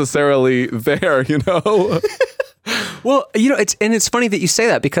aren't necessarily there, Well, it's funny that you say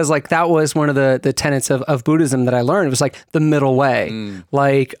that, because like that was one of the tenets of Buddhism that I learned. It was like the middle way.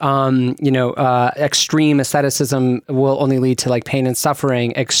 Like, extreme asceticism will only lead to like pain and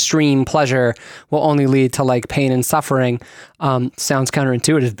suffering. Extreme pleasure will only lead to like pain and suffering. Sounds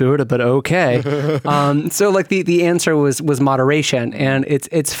counterintuitive, Buddha, but okay. So like the answer was moderation. And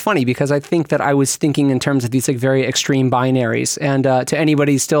it's funny because I think that I was thinking in terms of these like very extreme binaries. And to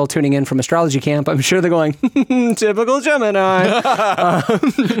anybody still tuning in from astrology camp, I'm sure they're going, typical Gemini.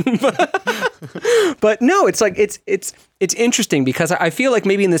 But no, it's like, it's interesting because I feel like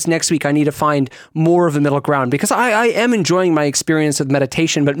maybe in this next week I need to find more of a middle ground, because I am enjoying my experience with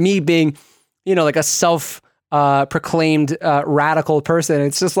meditation, but me being, like a proclaimed radical person,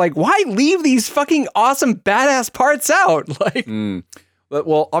 it's just like, why leave these fucking awesome badass parts out? Like,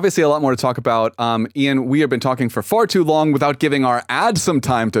 Well, obviously a lot more to talk about. Ian, we have been talking for far too long without giving our ad some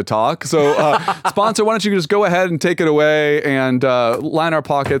time to talk. So sponsor, why don't you just go ahead and take it away and line our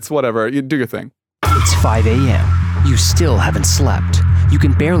pockets, whatever. You do your thing. It's 5 a.m. You still haven't slept. You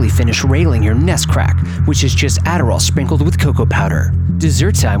can barely finish railing your Nest Crack, which is just Adderall sprinkled with cocoa powder.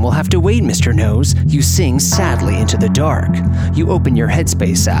 Dessert time will have to wait, Mr. Nose. You sing sadly into the dark. You open your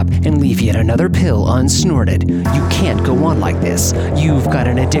Headspace app and leave yet another pill unsnorted. You can't go on like this. You've got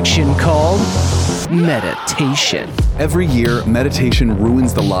an addiction called meditation. Every year, meditation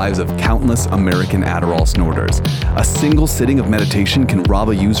ruins the lives of countless American Adderall snorters. A single sitting of meditation can rob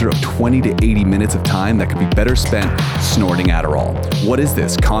a user of 20 to 80 minutes of time that could be better spent snorting Adderall. What is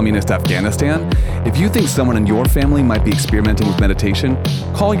this, communist Afghanistan? If you think someone in your family might be experimenting with meditation,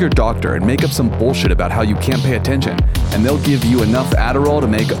 call your doctor and make up some bullshit about how you can't pay attention, and they'll give you enough Adderall to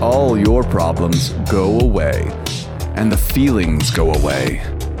make all your problems go away. And the feelings go away.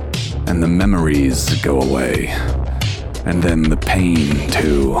 And the memories go away. And then the pain,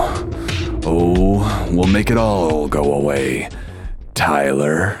 too. Oh, we'll make it all go away,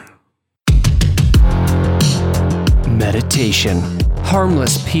 Tyler. Meditation.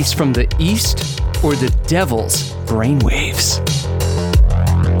 Harmless peace from the east or the devil's brainwaves.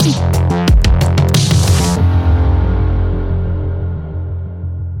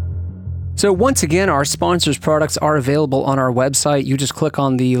 So once again, our sponsors' products are available on our website. You just click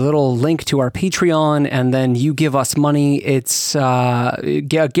on the little link to our Patreon, and then you give us money. It's a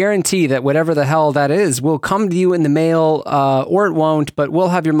guarantee that whatever the hell that is will come to you in the mail, or it won't, but we'll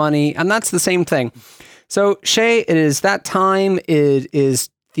have your money, and that's the same thing. So, Shay, it is that time. It is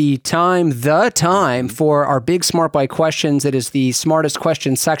the time for our Big Smart Boy questions. It is the smartest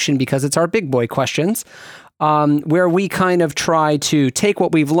questions section because it's our big boy questions. Where we kind of try to take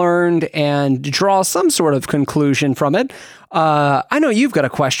what we've learned and draw some sort of conclusion from it. I know you've got a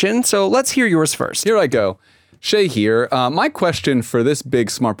question, so let's hear yours first. Here I go. Shay here. My question for this big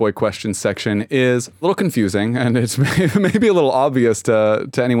Smart Boy questions section is a little confusing, and it's maybe a little obvious to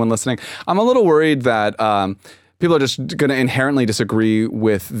anyone listening. I'm a little worried that people are just going to inherently disagree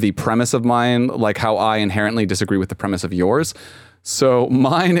with the premise of mine, like how I inherently disagree with the premise of yours. So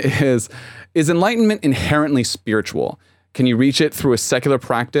mine is enlightenment inherently spiritual? Can you reach it through a secular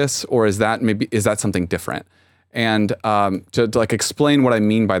practice, or is that something different? And to like explain what I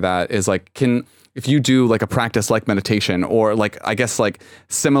mean by that is like, if you do like a practice like meditation, or like, I guess like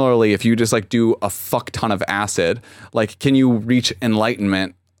similarly, if you just like do a fuck ton of acid, like, can you reach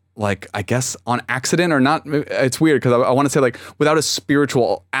enlightenment, like, I guess on accident or not? It's weird because I want to say like without a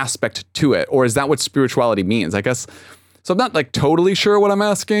spiritual aspect to it, or is that what spirituality means? I guess. So I'm not like totally sure what I'm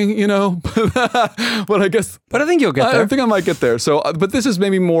asking, you know, but I guess. But I think you'll get there. I think I might get there. So, but this is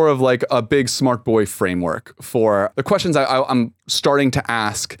maybe more of like a big Smart Boy framework for the questions I'm starting to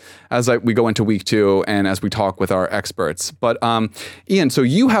ask as we go into week 2 and as we talk with our experts. But Ian, so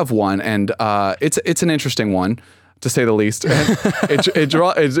you have one, and it's an interesting one, to say the least. And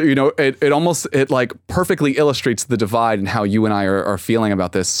it almost like perfectly illustrates the divide and how you and I are feeling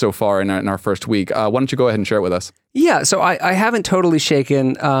about this so far in our first week. Why don't you go ahead and share it with us? Yeah, so I haven't totally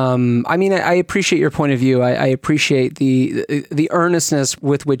shaken. I mean, I appreciate your point of view. I appreciate the earnestness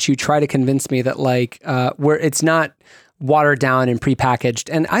with which you try to convince me that like where it's not watered down and prepackaged.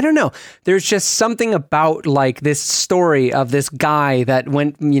 And I don't know, there's just something about like this story of this guy that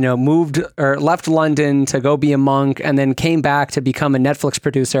went, moved or left London to go be a monk and then came back to become a Netflix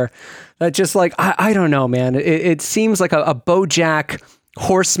producer. That just like, I don't know, man. It seems like a BoJack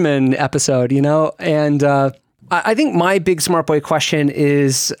Horseman episode, And I think my big Smart Boy question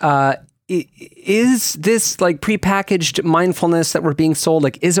is this like prepackaged mindfulness that we're being sold?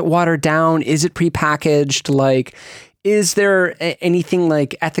 Like, is it watered down? Is it prepackaged? Like, is there anything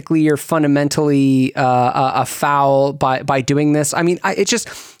like ethically or fundamentally a foul by doing this? I mean, it's just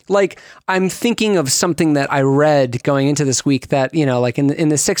like I'm thinking of something that I read going into this week that, like in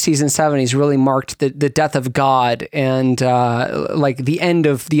the 60s and 70s really marked the death of God and like the end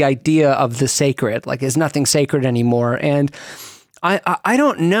of the idea of the sacred. Like, is nothing sacred anymore? And I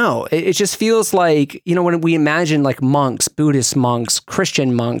don't know. It just feels like, when we imagine like monks, Buddhist monks,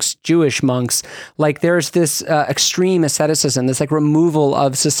 Christian monks, Jewish monks, like there's this extreme asceticism, this like removal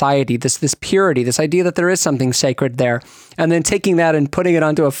of society, this purity, this idea that there is something sacred there. And then taking that and putting it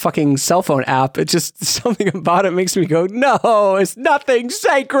onto a fucking cell phone app, it just, something about it makes me go, no, it's nothing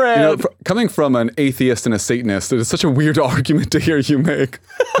sacred. Coming from an atheist and a Satanist, it is such a weird argument to hear you make.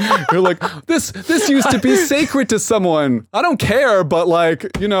 You're like, this used to be sacred to someone. I don't care, but like,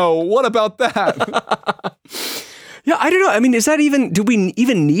 what about that? Yeah, I don't know. I mean, is that even, do we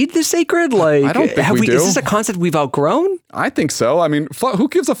even need the sacred? Like, I don't think we do. Is this a concept we've outgrown? I think so. I mean, who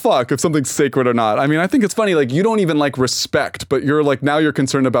gives a fuck if something's sacred or not? I mean, I think it's funny, like, you don't even like respect, but you're like, now you're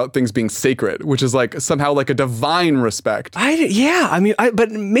concerned about things being sacred, which is like somehow like a divine respect.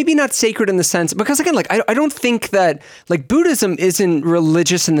 But maybe not sacred in the sense, because again, like, I don't think that, like, Buddhism isn't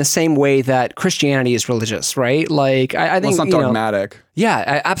religious in the same way that Christianity is religious, right? Like, I think, It's not dogmatic.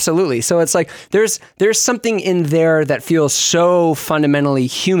 Yeah, absolutely. So it's like there's something in there that feels so fundamentally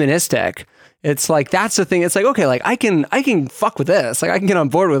humanistic. It's like that's the thing. It's like, okay, like I can fuck with this. Like I can get on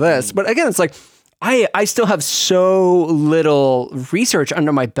board with this. But again, it's like I still have so little research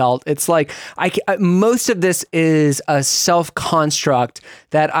under my belt. It's like most of this is a self-construct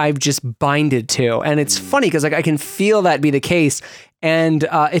that I've just binded to. And it's funny because like I can feel that be the case. And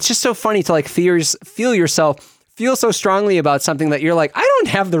it's just so funny to like feel so strongly about something that you're like, I don't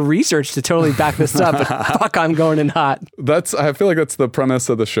have the research to totally back this up, but fuck, I'm going in hot. I feel like that's the premise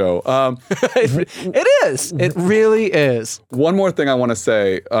of the show. It is. It really is. One more thing I want to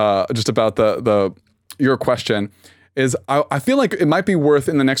say, just about your question, is I feel like it might be worth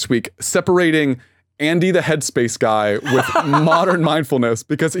in the next week separating Andy the Headspace guy with modern mindfulness,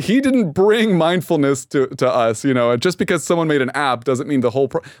 because he didn't bring mindfulness to us, you know. And just because someone made an app doesn't mean the whole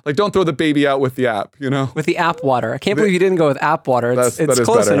like don't throw the baby out with the app, you know. With the app water, I can't believe you didn't go with app water. It's that is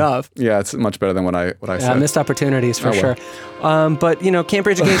close better. enough. Yeah, it's much better than what I said. Missed opportunities for Oh, well. sure. But you know,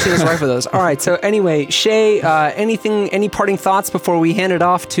 Cambridge Education is right for those. All right. So anyway, Shay, any parting thoughts before we hand it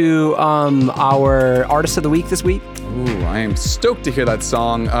off to our artist of the week this week? Ooh, I am stoked to hear that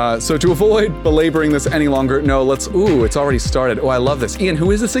song. So to avoid belaboring this any longer, it's already started. Oh, I love this. Ian,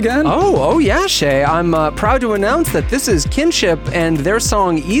 who is this again? Oh yeah, Shay. I'm proud to announce that this is Kinship and their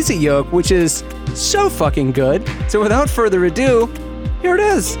song Easy Yoke, which is so fucking good. So without further ado, here it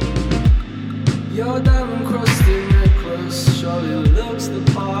is. Your diamond crusted necklace surely looks the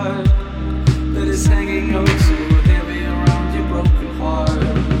part, but it's hanging on too heavy around your broken heart.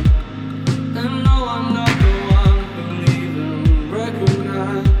 And no, I'm not the one who'll even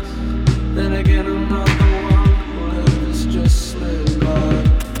recognize. Then again, I'm not the one who'll let this just slip by.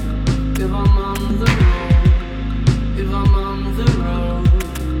 If I'm on the road,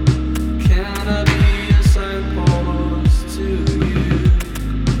 can I be a signpost to you?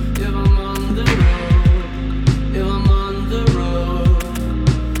 If I'm on the road,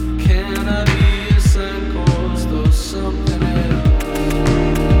 can I be a signpost or something else?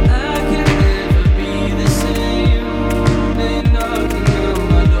 I can never be the same. They knocking on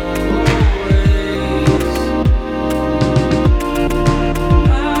my doorways.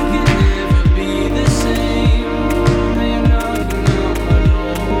 I can never be the same. They knocking on my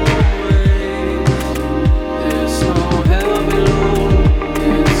doorways. It's so heavy load.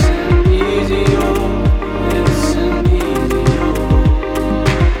 It's an easy yoke. It's an easy yoke.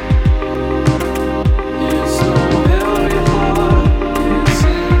 It's so heavy hard. It's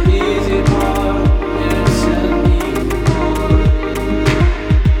an easy part. It's an easy part.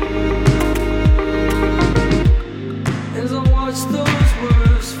 As I watch those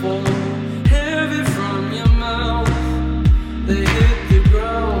words fall heavy from your mouth, they hit the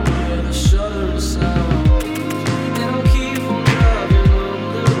ground with a shuddering sound. And I'll keep on driving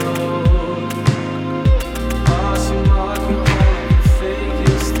on the road, passing by your heart, the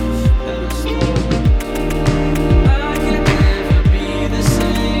fakest of pedestals. I can never be the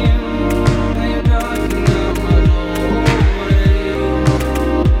same. They're knocking on my doorway.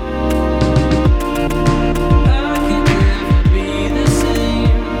 I can never be the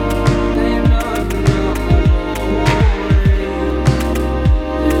same. They're knocking on my doorway.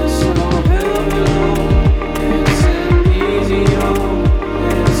 It's so heavy load. It's an easy yoke.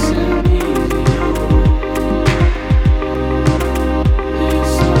 It's an easy yoke.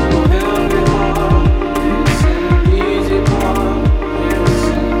 It's so heavy hard. It's an easy part. It's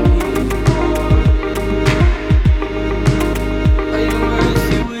an easy part. Are you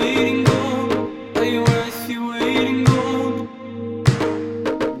worth your weight in gold? Are you worth your weight in gold?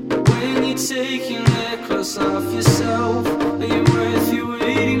 When you take your necklace off yourself, are you worth your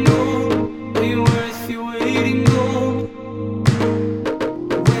weight in gold? Are you worth your weight in gold?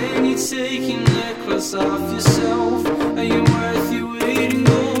 When you take your necklace off yourself, are you worth your weight in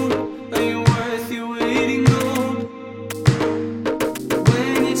gold? Are you worth your weight in gold?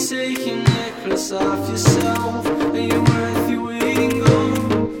 When you take your necklace off yourself, are you worth your weight in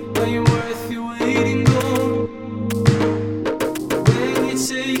gold? Are you worth your weight in gold? When you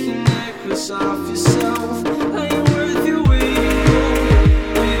take your necklace off yourself, are you worth your weight in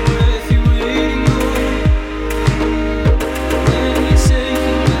gold? Are you worth your weight in gold? When you take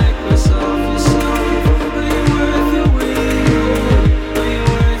your necklace off yourself, are you worth your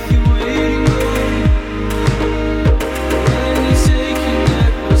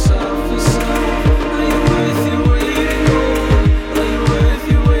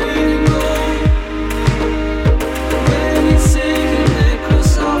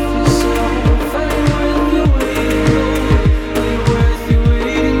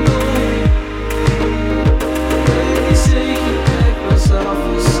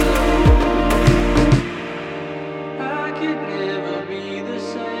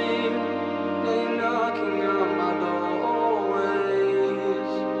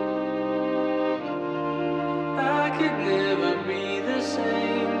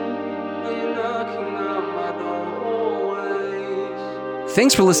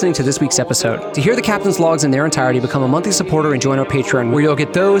Thanks for listening to this week's episode. To hear the Captain's Logs in their entirety, become a monthly supporter and join our Patreon, where you'll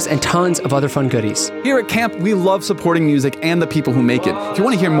get those and tons of other fun goodies. Here at Camp, we love supporting music and the people who make it. If you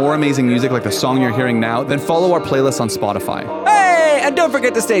want to hear more amazing music like the song you're hearing now, then follow our playlist on Spotify. Hey, and don't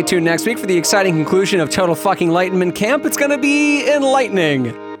forget to stay tuned next week for the exciting conclusion of Total Fucking Enlightenment Camp. It's going to be enlightening.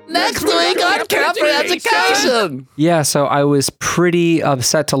 Next week on Camp Education! Yeah, so I was pretty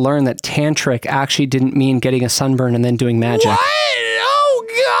upset to learn that tantric actually didn't mean getting a sunburn and then doing magic. What? Oh,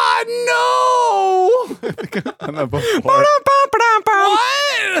 God, no! What?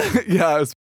 Yeah, it's